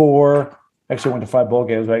 4, actually I went to 5 bowl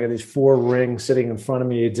games, but I got these 4 rings sitting in front of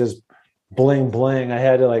me, just bling. I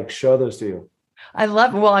had to show those to you. I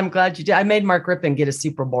love it. Well, I'm glad you did. I made Mark Rippon get a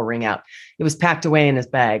Super Bowl ring out. It was packed away in his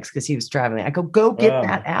bags because he was traveling. I go get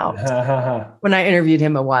that out when I interviewed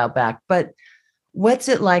him a while back. But what's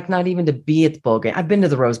it like not even to be at the bowl game? I've been to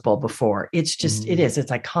the Rose Bowl before. It's just, it's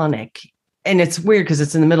iconic. And it's weird because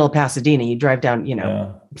it's in the middle of Pasadena. You drive down,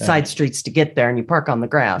 side streets to get there and you park on the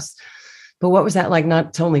grass. But what was that like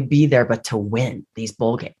not to only be there, but to win these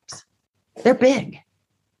bowl games? They're big.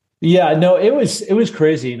 Yeah, no, it was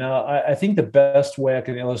crazy. Now, I think the best way I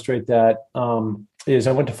can illustrate that is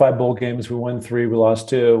I went to 5 bowl games. We won 3, we lost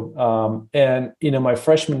 2. And, my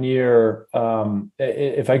freshman year,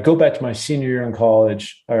 if I go back to my senior year in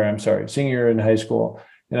college, senior year in high school,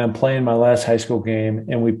 and I'm playing my last high school game,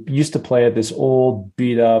 and we used to play at this old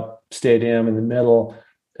beat up stadium in the middle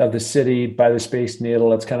of the city by the Space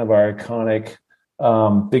Needle. That's kind of our iconic,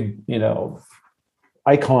 big,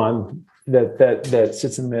 icon that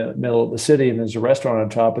sits in the middle of the city, and there's a restaurant on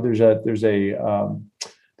top, but there's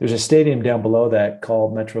a stadium down below that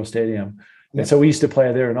called Metro Stadium. And so we used to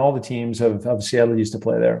play there, and all the teams of Seattle used to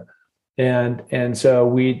play there. And so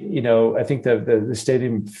we, I think the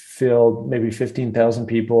stadium filled maybe 15,000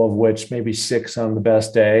 people, of which maybe 6 on the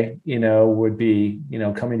best day, would be,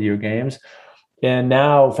 coming to your games. And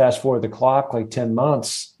now fast forward the clock, like 10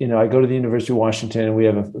 months, I go to the University of Washington and we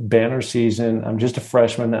have a banner season. I'm just a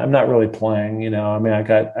freshman. I'm not really playing,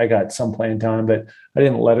 I got some playing time, but I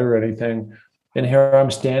didn't letter or anything. And here I'm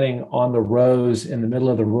standing on the rows in the middle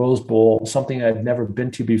of the Rose Bowl, something I'd never been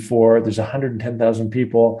to before. There's 110,000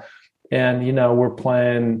 people. And, we're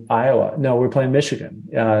playing Iowa. No, we're playing Michigan.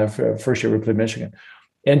 First year we played Michigan.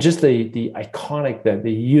 and just the iconic,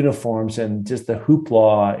 the uniforms and just the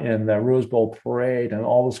hoopla and the Rose Bowl parade and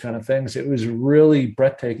all those kind of things. It was really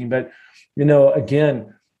breathtaking. But,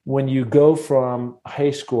 again, when you go from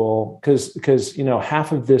high school, because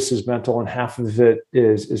half of this is mental and half of it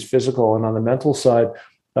is physical. And on the mental side,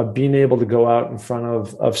 of being able to go out in front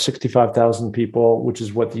of 65,000 people, which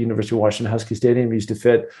is what the University of Washington Husky Stadium used to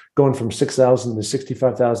fit, going from 6,000 to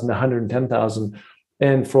 65,000 to 110,000.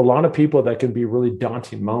 And for a lot of people, that can be a really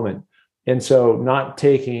daunting moment. And so not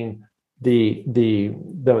taking the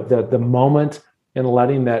moment and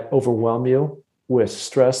letting that overwhelm you with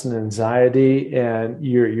stress and anxiety, and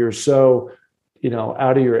you're so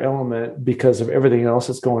out of your element because of everything else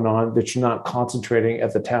that's going on, that you're not concentrating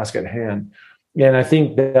at the task at hand. And I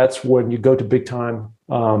think that's when you go to big time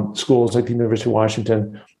schools like the University of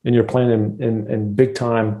Washington, and you're playing in big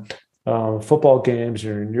time football games,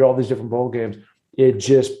 or you're all these different bowl games. It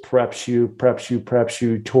just preps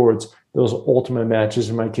you towards those ultimate matches.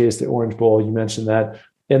 In my case, the Orange Bowl, you mentioned that.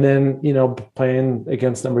 And then, playing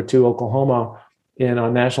against number 2 Oklahoma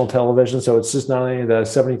on national television. So it's just not only the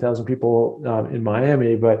 70,000 people in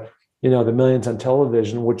Miami, but, the millions on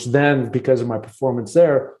television, which then, because of my performance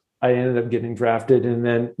there, I ended up getting drafted. And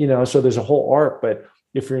then, so there's a whole arc. But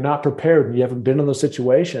if you're not prepared and you haven't been in those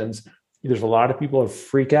situations, there's a lot of people that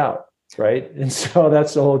freak out. Right. And so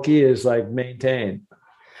that's the whole key, is like maintain.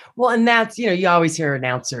 Well, and that's, you always hear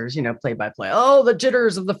announcers, play by play. Oh, the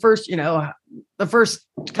jitters of the first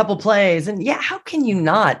couple plays. And yeah, how can you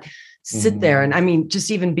not sit there? And I mean,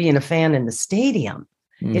 just even being a fan in the stadium,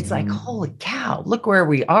 it's like, holy cow, look where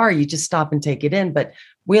we are. You just stop and take it in. But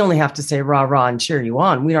we only have to say rah, rah, and cheer you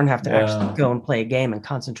on. We don't have to actually go and play a game and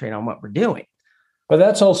concentrate on what we're doing. But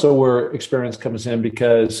that's also where experience comes in,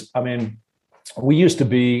 because, I mean, we used to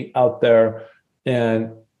be out there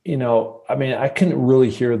and, I couldn't really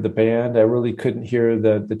hear the band. I really couldn't hear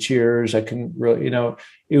the cheers. I couldn't really,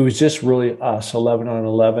 it was just really us 11 on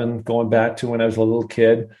 11, going back to when I was a little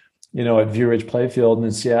kid, at View Ridge Playfield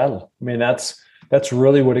in Seattle. I mean, that's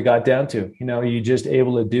really what it got down to. You're just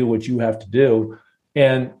able to do what you have to do.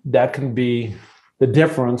 And that can be the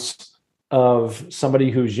difference of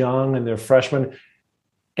somebody who's young and they're freshmen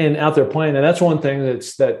and out there playing. And that's one thing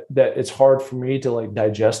that it's hard for me to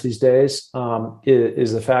digest these days,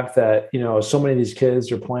 is the fact that, so many of these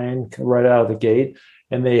kids are playing right out of the gate,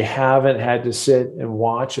 and they haven't had to sit and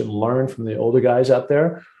watch and learn from the older guys out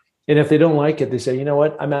there. And if they don't like it, they say, you know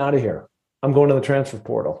what, I'm out of here. I'm going to the transfer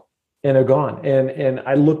portal, and they're gone. And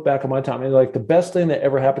I look back on my time, and the best thing that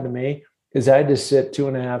ever happened to me is I had to sit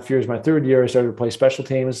 2.5 years. My third year, I started to play special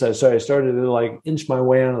teams. So I started to inch my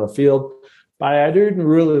way onto the field. But I didn't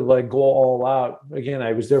really go all out. Again,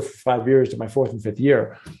 I was there for 5 years to my 4th and 5th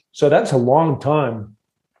year. So that's a long time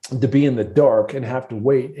to be in the dark and have to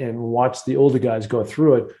wait and watch the older guys go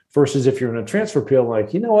through it, versus if you're in a transfer appeal,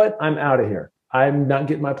 you know what, I'm out of here. I'm not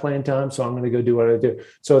getting my playing time, so I'm going to go do what I do.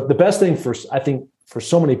 So the best thing I think for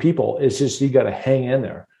so many people is just you got to hang in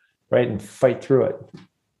there, right, and fight through it.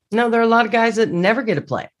 No, there are a lot of guys that never get to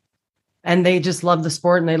play, and they just love the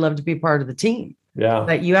sport and they love to be part of the team. Yeah.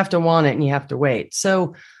 But you have to want it and you have to wait.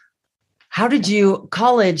 So how did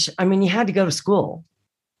college? I mean, you had to go to school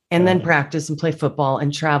and then practice and play football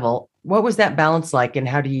and travel. What was that balance like, and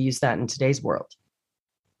how do you use that in today's world?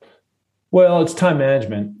 Well, it's time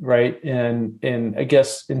management, right? And I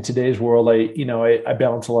guess in today's world, I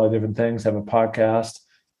balance a lot of different things. I have a podcast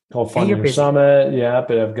called Fun Your Summit. Yeah,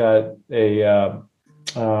 but I've got an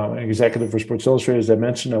executive for Sports Illustrated, as I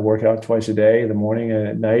mentioned. I work out twice a day, in the morning and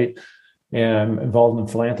at night. And I'm involved in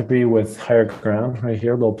philanthropy with Higher Ground right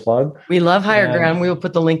here, a little plug. We love Higher Ground. We will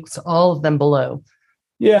put the links, all of them below.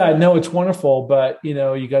 Yeah, I know it's wonderful, but, you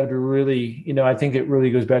got to be really, I think it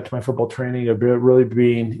really goes back to my football training of really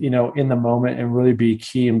being, in the moment and really be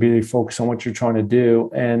key and be focused on what you're trying to do.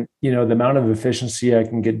 And, the amount of efficiency I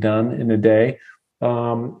can get done in a day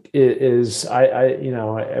I'm able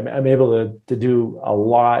to do a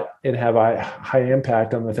lot and have a high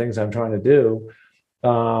impact on the things I'm trying to do.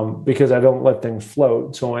 Because I don't let things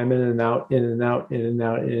float. So I'm in and out,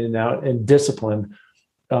 and disciplined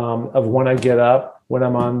of when I get up, when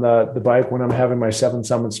I'm on the bike, when I'm having my 7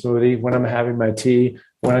 Summit smoothie, when I'm having my tea,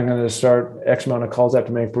 when I'm going to start X amount of calls I have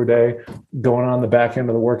to make per day, going on the back end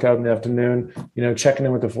of the workout in the afternoon, checking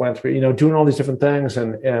in with the philanthropy, doing all these different things.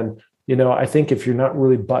 And I think if you're not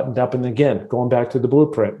really buttoned up, and again, going back to the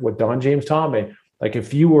blueprint, what Don James taught me,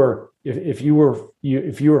 if you were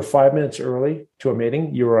 5 minutes early to a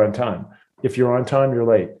meeting, you were on time. If you're on time, you're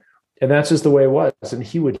late. And that's just the way it was. And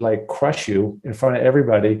he would crush you in front of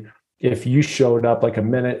everybody if you showed up a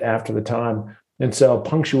minute after the time. And so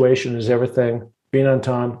punctuation is everything. Being on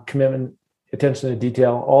time, commitment attention to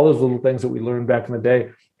detail, all those little things that we learned back in the day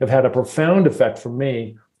have had a profound effect for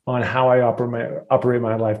me on how I operate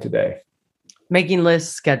my life today. Making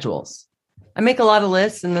lists, schedules. I make a lot of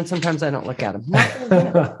lists, and then sometimes I don't look at them.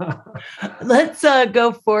 Let's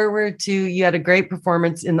go forward to, you had a great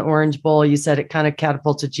performance in the Orange Bowl. You said it kind of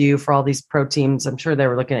catapulted you for all these pro teams. I'm sure they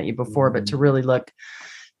were looking at you before, but to really look,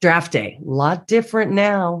 draft day, a lot different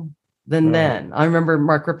now than then. I remember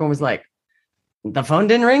Mark Rippon was like, the phone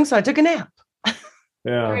didn't ring, so I took a nap.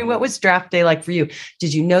 Yeah. I mean, what was draft day like for you?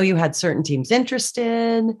 Did you know you had certain teams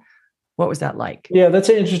interested? What was that like? Yeah, that's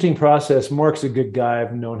an interesting process. Mark's a good guy.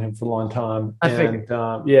 I've known him for a long time. I figured.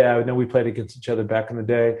 Yeah, I know we played against each other back in the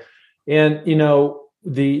day. And, you know,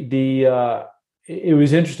 it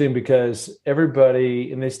was interesting because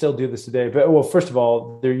everybody, and they still do this today, but well, first of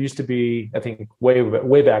all, there used to be, I think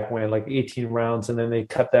way back when, like 18 rounds, and then they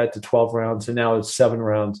cut that to 12 rounds, and now it's 7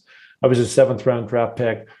 rounds. I was a 7th round draft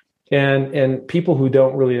pick. And people who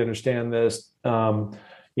don't really understand this,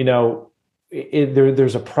 you know,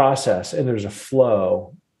 there's a process and there's a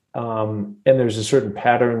flow, and there's a certain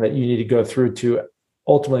pattern that you need to go through to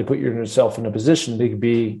ultimately put yourself in a position to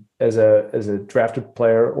be as a drafted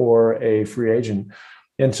player or a free agent.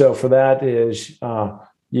 And so for that is,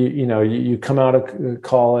 you come out of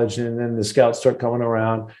college, and then the scouts start coming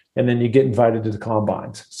around, and then you get invited to the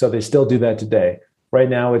combines. So they still do that today. Right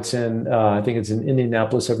now it's I think it's in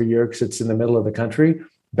Indianapolis every year because it's in the middle of the country.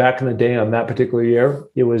 Back in the day on that particular year,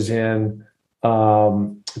 it was in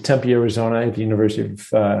Tempe, Arizona at the University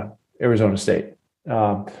of Arizona State.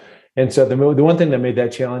 And so the one thing that made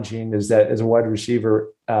that challenging is that as a wide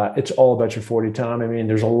receiver, it's all about your 40 time. I mean,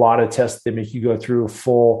 there's a lot of tests that make you go through a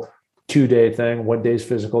full 2-day thing. One day's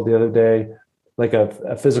physical, the other day, like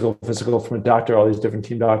a physical from a doctor, all these different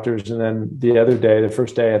team doctors. And then the other day, the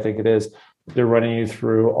first day, I think it is, they're running you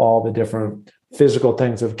through all the different physical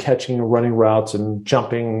things of catching and running routes and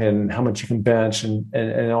jumping and how much you can bench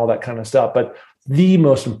and all that kind of stuff. But the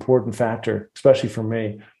most important factor, especially for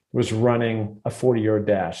me, was running a 40-yard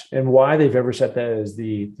dash. And why they've ever set that as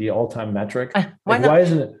the all-time metric. Why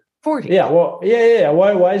isn't it 40? Yeah. Well, yeah.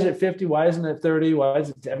 Why is it 50? Why isn't it 30? Why is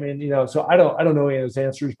it, I mean, you know, so I don't know any of those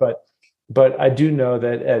answers, but I do know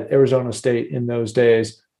that at Arizona State in those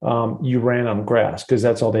days, you ran on grass because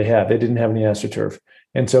that's all they had. They didn't have any AstroTurf.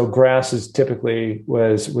 And so grass is typically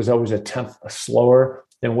was always a tenth slower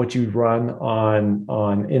than what you'd run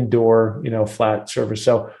on indoor, you know, flat surface.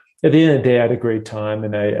 So at the end of the day, I had a great time,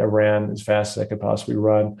 and I ran as fast as I could possibly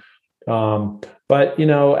run. But, you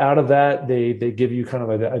know, out of that, they give you kind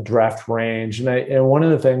of a draft range. And one of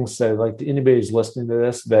the things that, like, anybody's listening to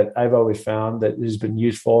this that I've always found that has been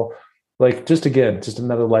useful, like, just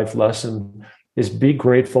another life lesson, is be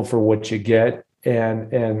grateful for what you get and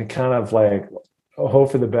kind of like hope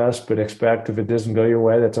for the best, but expect if it doesn't go your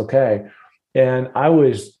way, that's okay. And I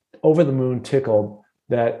was over the moon tickled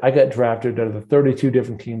that I got drafted out of the 32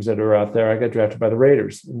 different teams that are out there. I got drafted by the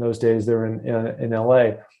Raiders. In those days, they're in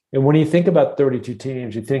LA. And when you think about 32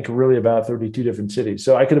 teams, you think really about 32 different cities.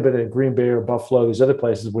 So I could have been in Green Bay or Buffalo, these other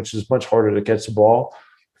places, which is much harder to catch the ball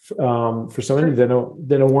for somebody than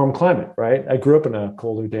a warm climate, right? I grew up in a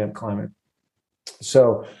colder, damp climate.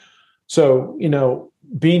 So, you know,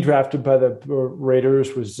 being drafted by the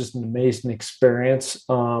Raiders was just an amazing experience.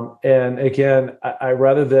 And again, I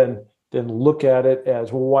rather than look at it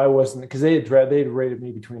as, well, why wasn't it? Because they had rated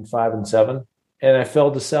me between 5 and 7, and I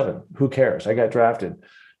fell to 7. Who cares? I got drafted.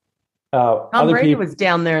 Tom Brady was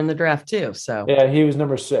down there in the draft too. So yeah, he was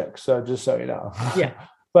number 6. So just so you know, yeah.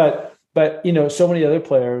 But you know, so many other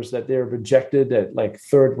players that they were rejected at like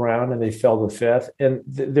 3rd round and they fell to 5th, and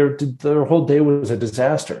their whole day was a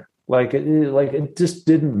disaster. Like it just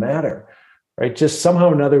didn't matter, right? Just somehow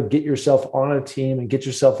or another, get yourself on a team and get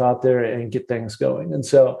yourself out there and get things going. And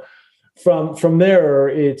so from there,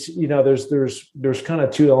 it's, you know, there's kind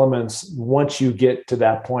of 2 elements. Once you get to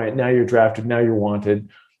that point, now you're drafted, now you're wanted,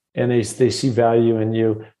 and they see value in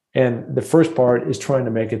you. And the first part is trying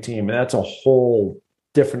to make a team, and that's a whole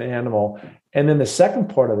different animal. And then the second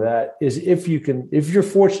part of that is if you're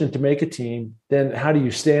fortunate to make a team, then how do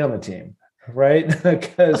you stay on the team, right?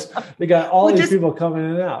 Because they got all these people coming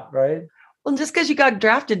in and out, right? Well, just because you got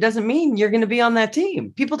drafted doesn't mean you're going to be on that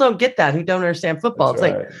team. People don't get that, who don't understand football. That's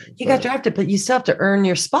it's right. Like you got drafted, but you still have to earn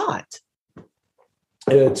your spot.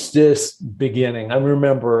 It's just beginning. I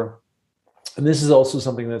remember, and this is also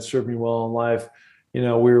something that served me well in life. You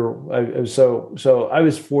know, I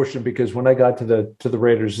was fortunate because when I got to the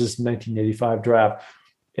Raiders, this is 1985 draft,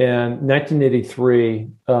 and 1983,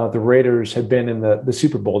 the Raiders had been in the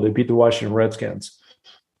Super Bowl. They beat the Washington Redskins,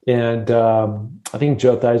 and I think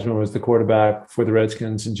Joe Theismann was the quarterback for the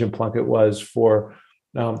Redskins, and Jim Plunkett was for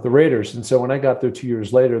the Raiders. And so when I got there 2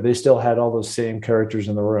 years later, they still had all those same characters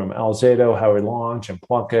in the room: Alzado, Howie Long, Jim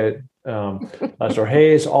Plunkett, Lester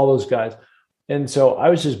Hayes, all those guys. And so I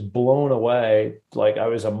was just blown away, like I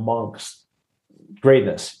was amongst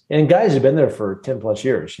greatness. And guys have been there for 10 plus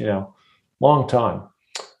years, long time.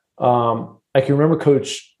 I can remember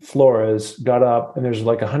Coach Flores got up, and there's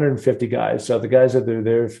like 150 guys. So the guys that are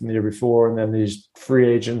there from the year before, and then these free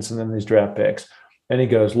agents, and then these draft picks. And he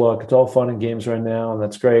goes, look, it's all fun and games right now, and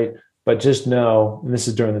that's great. But just know, and this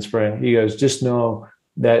is during the spring, he goes, just know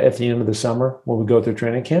that at the end of the summer, when we go through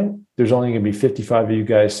training camp, there's only going to be 55 of you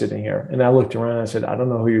guys sitting here. And I looked around and I said, I don't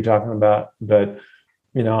know who you're talking about, but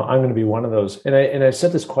I'm going to be one of those. And I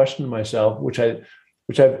said this question to myself, which I've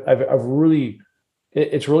really,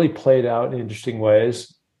 it's really played out in interesting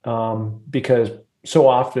ways, because so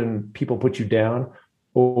often people put you down,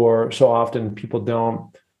 or so often people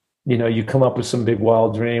don't. You come up with some big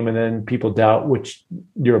wild dream, and then people doubt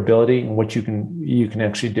your ability and what you can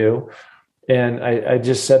actually do. And I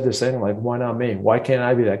just said this thing, like, why not me? Why can't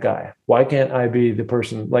I be that guy? Why can't I be the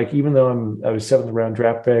person? Like, even though I was 7th round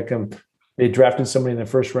draft pick, and they drafted somebody in the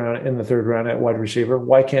 1st round, in the 3rd round at wide receiver,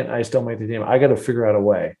 why can't I still make the team? I got to figure out a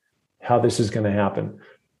way how this is going to happen.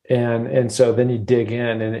 And so then you dig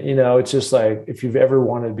in, and it's just like, if you've ever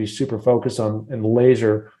wanted to be super focused on and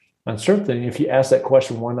laser on certain thing, if you ask that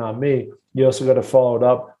question, why not me? You also got to follow it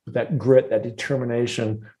up with that grit, that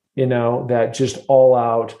determination, that just all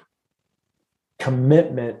out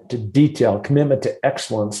commitment to detail, commitment to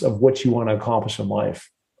excellence of what you want to accomplish in life.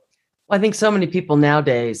 Well, I think so many people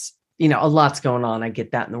nowadays, a lot's going on. I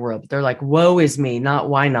get that in the world, but they're like, woe is me, not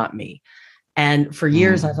why not me. And for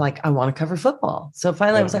years, I've I want to cover football. So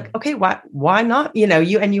finally I was like, okay, why not? You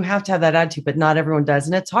have to have that attitude, but not everyone does.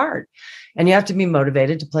 And it's hard. And you have to be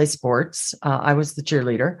motivated to play sports. I was the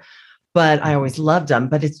cheerleader, but I always loved them.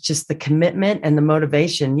 But it's just the commitment and the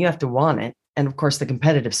motivation. You have to want it. And of course, the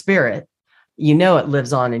competitive spirit, it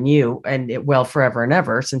lives on in you, and it will forever and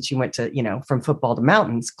ever, since you went to, from football to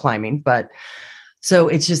mountains climbing. But so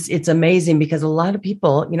it's amazing, because a lot of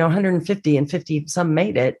people, 150 and 50, some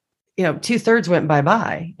made it, 2/3 went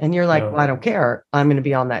bye-bye. And you're like, well, I don't care. I'm going to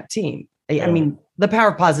be on that team. I mean, the power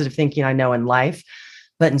of positive thinking, I know in life,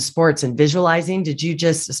 but in sports and visualizing, did you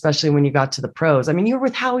just, especially when you got to the pros, I mean, you were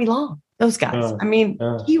with Howie Long, those guys,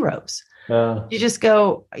 heroes. You just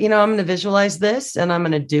go, I'm going to visualize this, and I'm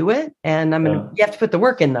going to do it. And you have to put the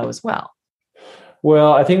work in though as well.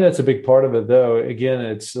 Well, I think that's a big part of it though. Again,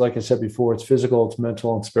 it's like I said before, it's physical, it's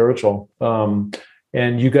mental, and spiritual.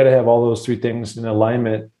 And you got to have all those 3 things in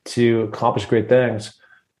alignment to accomplish great things.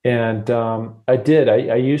 And I did.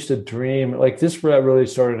 I used to dream, like, this where I really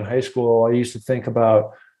started in high school. I used to think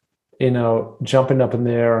about, jumping up in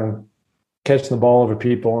there and catching the ball over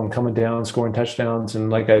people and coming down, scoring touchdowns. And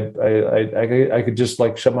like, I could just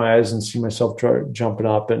like shut my eyes and see myself jumping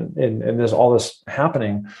up and there's all this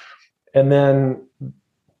happening. And then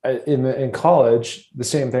in college, the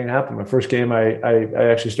same thing happened. My first game I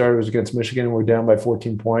actually started was against Michigan, and we were down by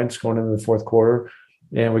 14 points going into the 4th quarter.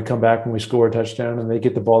 And we come back and we score a touchdown, and they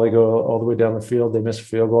get the ball. They go all the way down the field. They miss a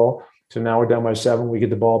field goal. So now we're down by 7. We get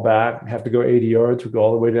the ball back, have to go 80 yards. We go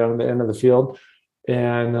all the way down to the end of the field.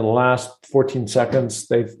 And in the last 14 seconds,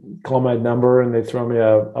 they call my number and they throw me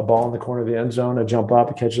a ball in the corner of the end zone. I jump up,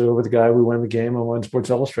 I catch it over the guy. We win the game and win Sports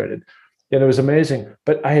Illustrated. And it was amazing.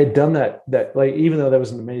 But I had done that like, even though that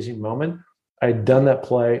was an amazing moment, I had done that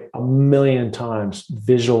play a million times,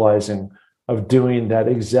 visualizing of doing that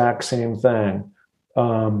exact same thing.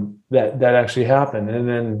 That actually happened. And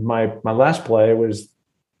then my last play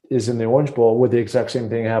is in the Orange Bowl, where the exact same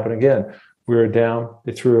thing happened again. We were down,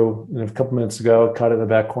 they threw, a couple minutes ago, caught it in the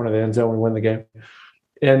back corner of the end zone, we win the game.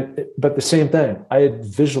 But the same thing, I had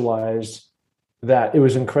visualized that. It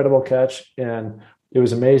was an incredible catch, and it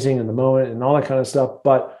was amazing in the moment and all that kind of stuff.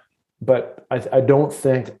 But I don't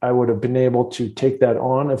think I would have been able to take that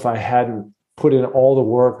on if I hadn't put in all the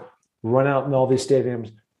work, run out in all these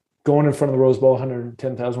stadiums, going in front of the Rose Bowl,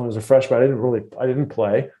 110,000 as a freshman. I didn't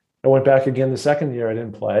play. I went back again the second year. I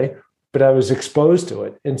didn't play, but I was exposed to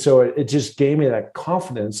it. And so it just gave me that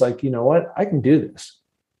confidence, like, you know what, I can do this,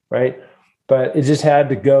 right? But it just had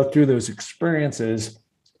to go through those experiences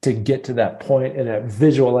to get to that point and that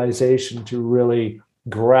visualization to really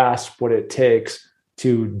grasp what it takes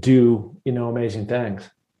to do, amazing things.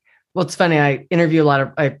 Well, it's funny. I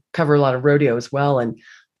cover a lot of rodeo as well. And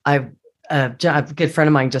a good friend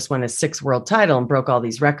of mine just won a 6th world title and broke all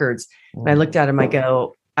these records. And I looked at him,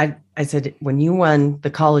 I said, when you won the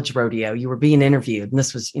college rodeo, you were being interviewed. And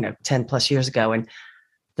this was, 10 plus years ago. And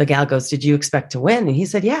the gal goes, did you expect to win? And he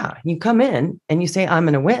said, yeah, you come in and you say, I'm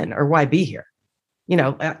going to win, or why be here?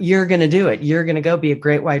 you're going to do it. You're going to go be a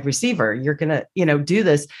great wide receiver. You're going to, do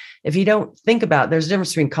this. If you don't think about, there's a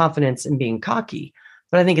difference between confidence and being cocky,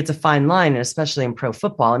 but I think it's a fine line, and especially in pro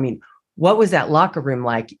football. I mean, what was that locker room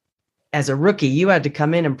like as a rookie? You had to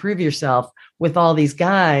come in and prove yourself with all these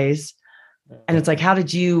guys. And it's like, how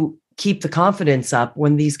did you keep the confidence up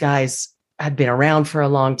when these guys had been around for a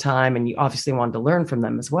long time and you obviously wanted to learn from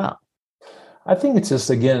them as well? I think it's just,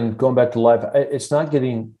 again, going back to life, it's not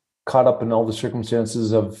getting caught up in all the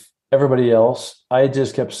circumstances of everybody else. I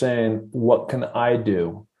just kept saying, what can I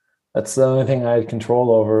do? That's the only thing I had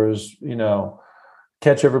control over is,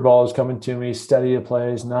 catch every ball is coming to me, study the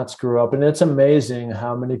plays, not screw up. And it's amazing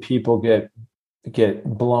how many people get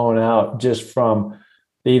blown out just from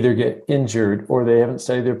they either get injured or they haven't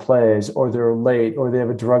studied their plays or they're late or they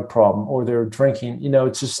have a drug problem or they're drinking.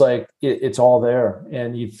 It's just like it's all there.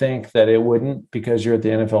 And you think that it wouldn't because you're at the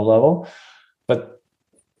NFL level, but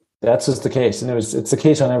that's just the case. And it's the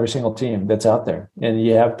case on every single team that's out there. And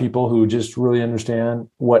you have people who just really understand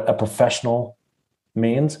what a professional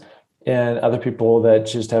means, and other people that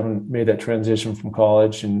just haven't made that transition from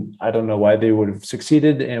college. And I don't know why they would have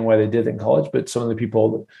succeeded and why they did in college, but some of the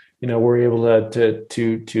people, were able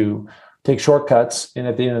to take shortcuts. And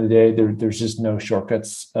at the end of the day, there's just no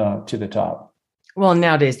shortcuts to the top. Well,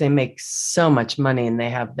 nowadays they make so much money and they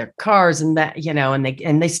have their cars and that,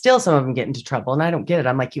 and they still, some of them get into trouble. And I don't get it.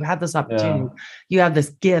 I'm like, you have this opportunity, you have this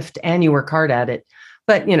gift and you work hard at it,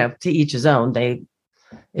 but to each his own.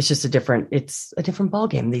 It's just a different ball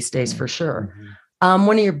game these days for sure. Mm-hmm.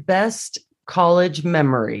 One of your best college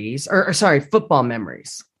memories, football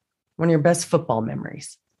memories. One of your best football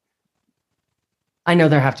memories. I know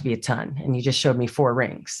there have to be a ton, and you just showed me 4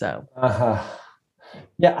 rings. So,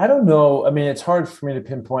 yeah, I don't know. I mean, it's hard for me to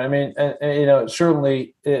pinpoint. I mean, and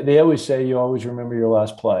certainly they always say you always remember your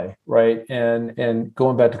last play, right? And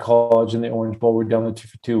going back to college in the Orange Bowl, we're down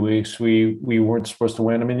for 2 weeks. We weren't supposed to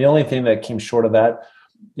win. I mean, the only thing that came short of that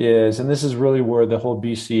is, and this is really where the whole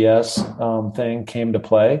BCS thing came to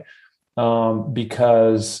play,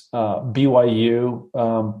 because BYU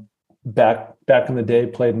back in the day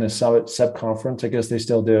played in the SEP conference. I guess they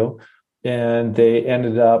still do. And they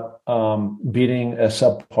ended up beating a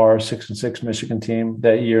subpar 6-6 Michigan team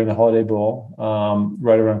that year in the Holiday Bowl,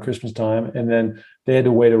 right around Christmas time. And then they had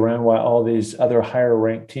to wait around while all these other higher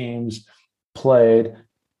ranked teams played.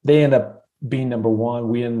 They ended up being number 1.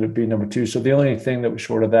 We ended up being number 2. So the only thing that was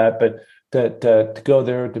short of that, but to go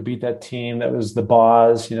there to beat that team, that was the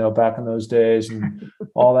Boz, back in those days and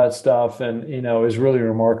all that stuff. And, it was really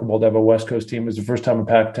remarkable to have a West Coast team. It was the first time a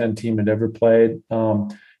Pac-10 team had ever played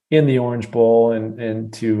in the Orange Bowl,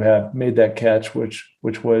 and to have made that catch, which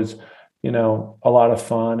was, a lot of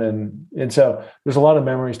fun. And so there's a lot of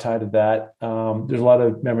memories tied to that. There's a lot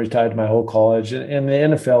of memories tied to my whole college, and the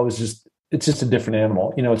NFL it's just a different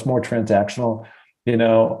animal. It's more transactional.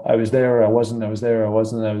 I was there, I wasn't, I was there, I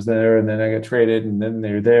wasn't, I was there. And then I got traded, and then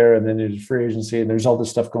they're there, and then there's free agency, and there's all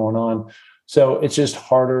this stuff going on. So it's just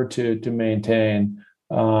harder to maintain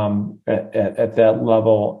at that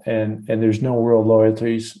level. And there's no real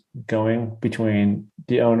loyalties going between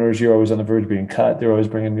the owners. You're always on the verge of being cut. They're always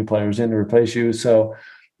bringing new players in to replace you. So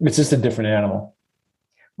it's just a different animal.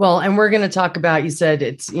 Well, and we're going to talk about, you said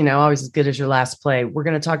it's, always as good as your last play. We're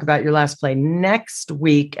going to talk about your last play next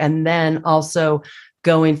week. And then also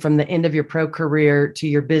going from the end of your pro career to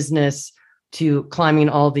your business to climbing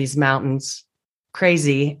all these mountains,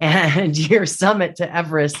 crazy, and your summit to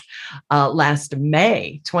Everest last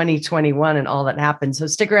May 2021 and all that happened. So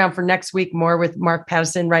stick around for next week. More with Mark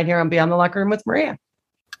Pattison right here on Beyond the Locker Room with Maria.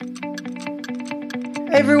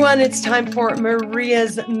 Hey everyone, it's time for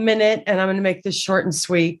Maria's Minute, and I'm going to make this short and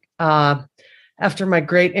sweet. After my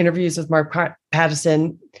great interviews with Mark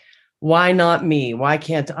Pattison, why not me? Why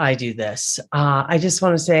can't I do this? I just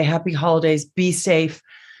want to say happy holidays, be safe,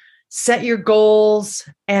 set your goals,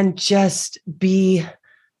 and just be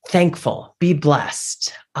thankful, be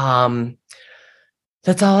blessed.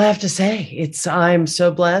 That's all I have to say. I'm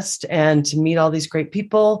so blessed, and to meet all these great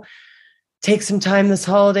people. Take some time this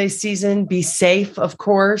holiday season, be safe, of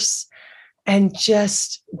course, and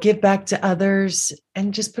just give back to others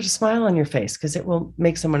and just put a smile on your face because it will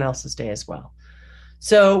make someone else's day as well.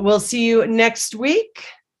 So we'll see you next week.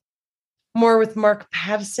 More with Mark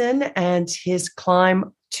Pattison and his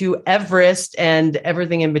climb to Everest and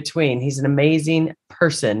everything in between. He's an amazing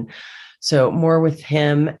person. So more with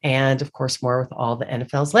him and, of course, more with all the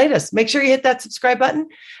NFL's latest. Make sure you hit that subscribe button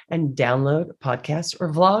and download a podcast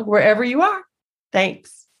or vlog wherever you are.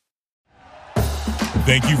 Thanks.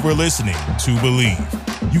 Thank you for listening to Believe.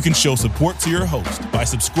 You can show support to your host by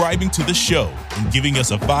subscribing to the show and giving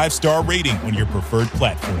us a 5-star rating on your preferred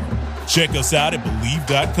platform. Check us out at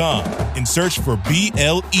Believe.com and search for BLEAV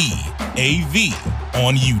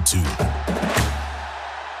on YouTube.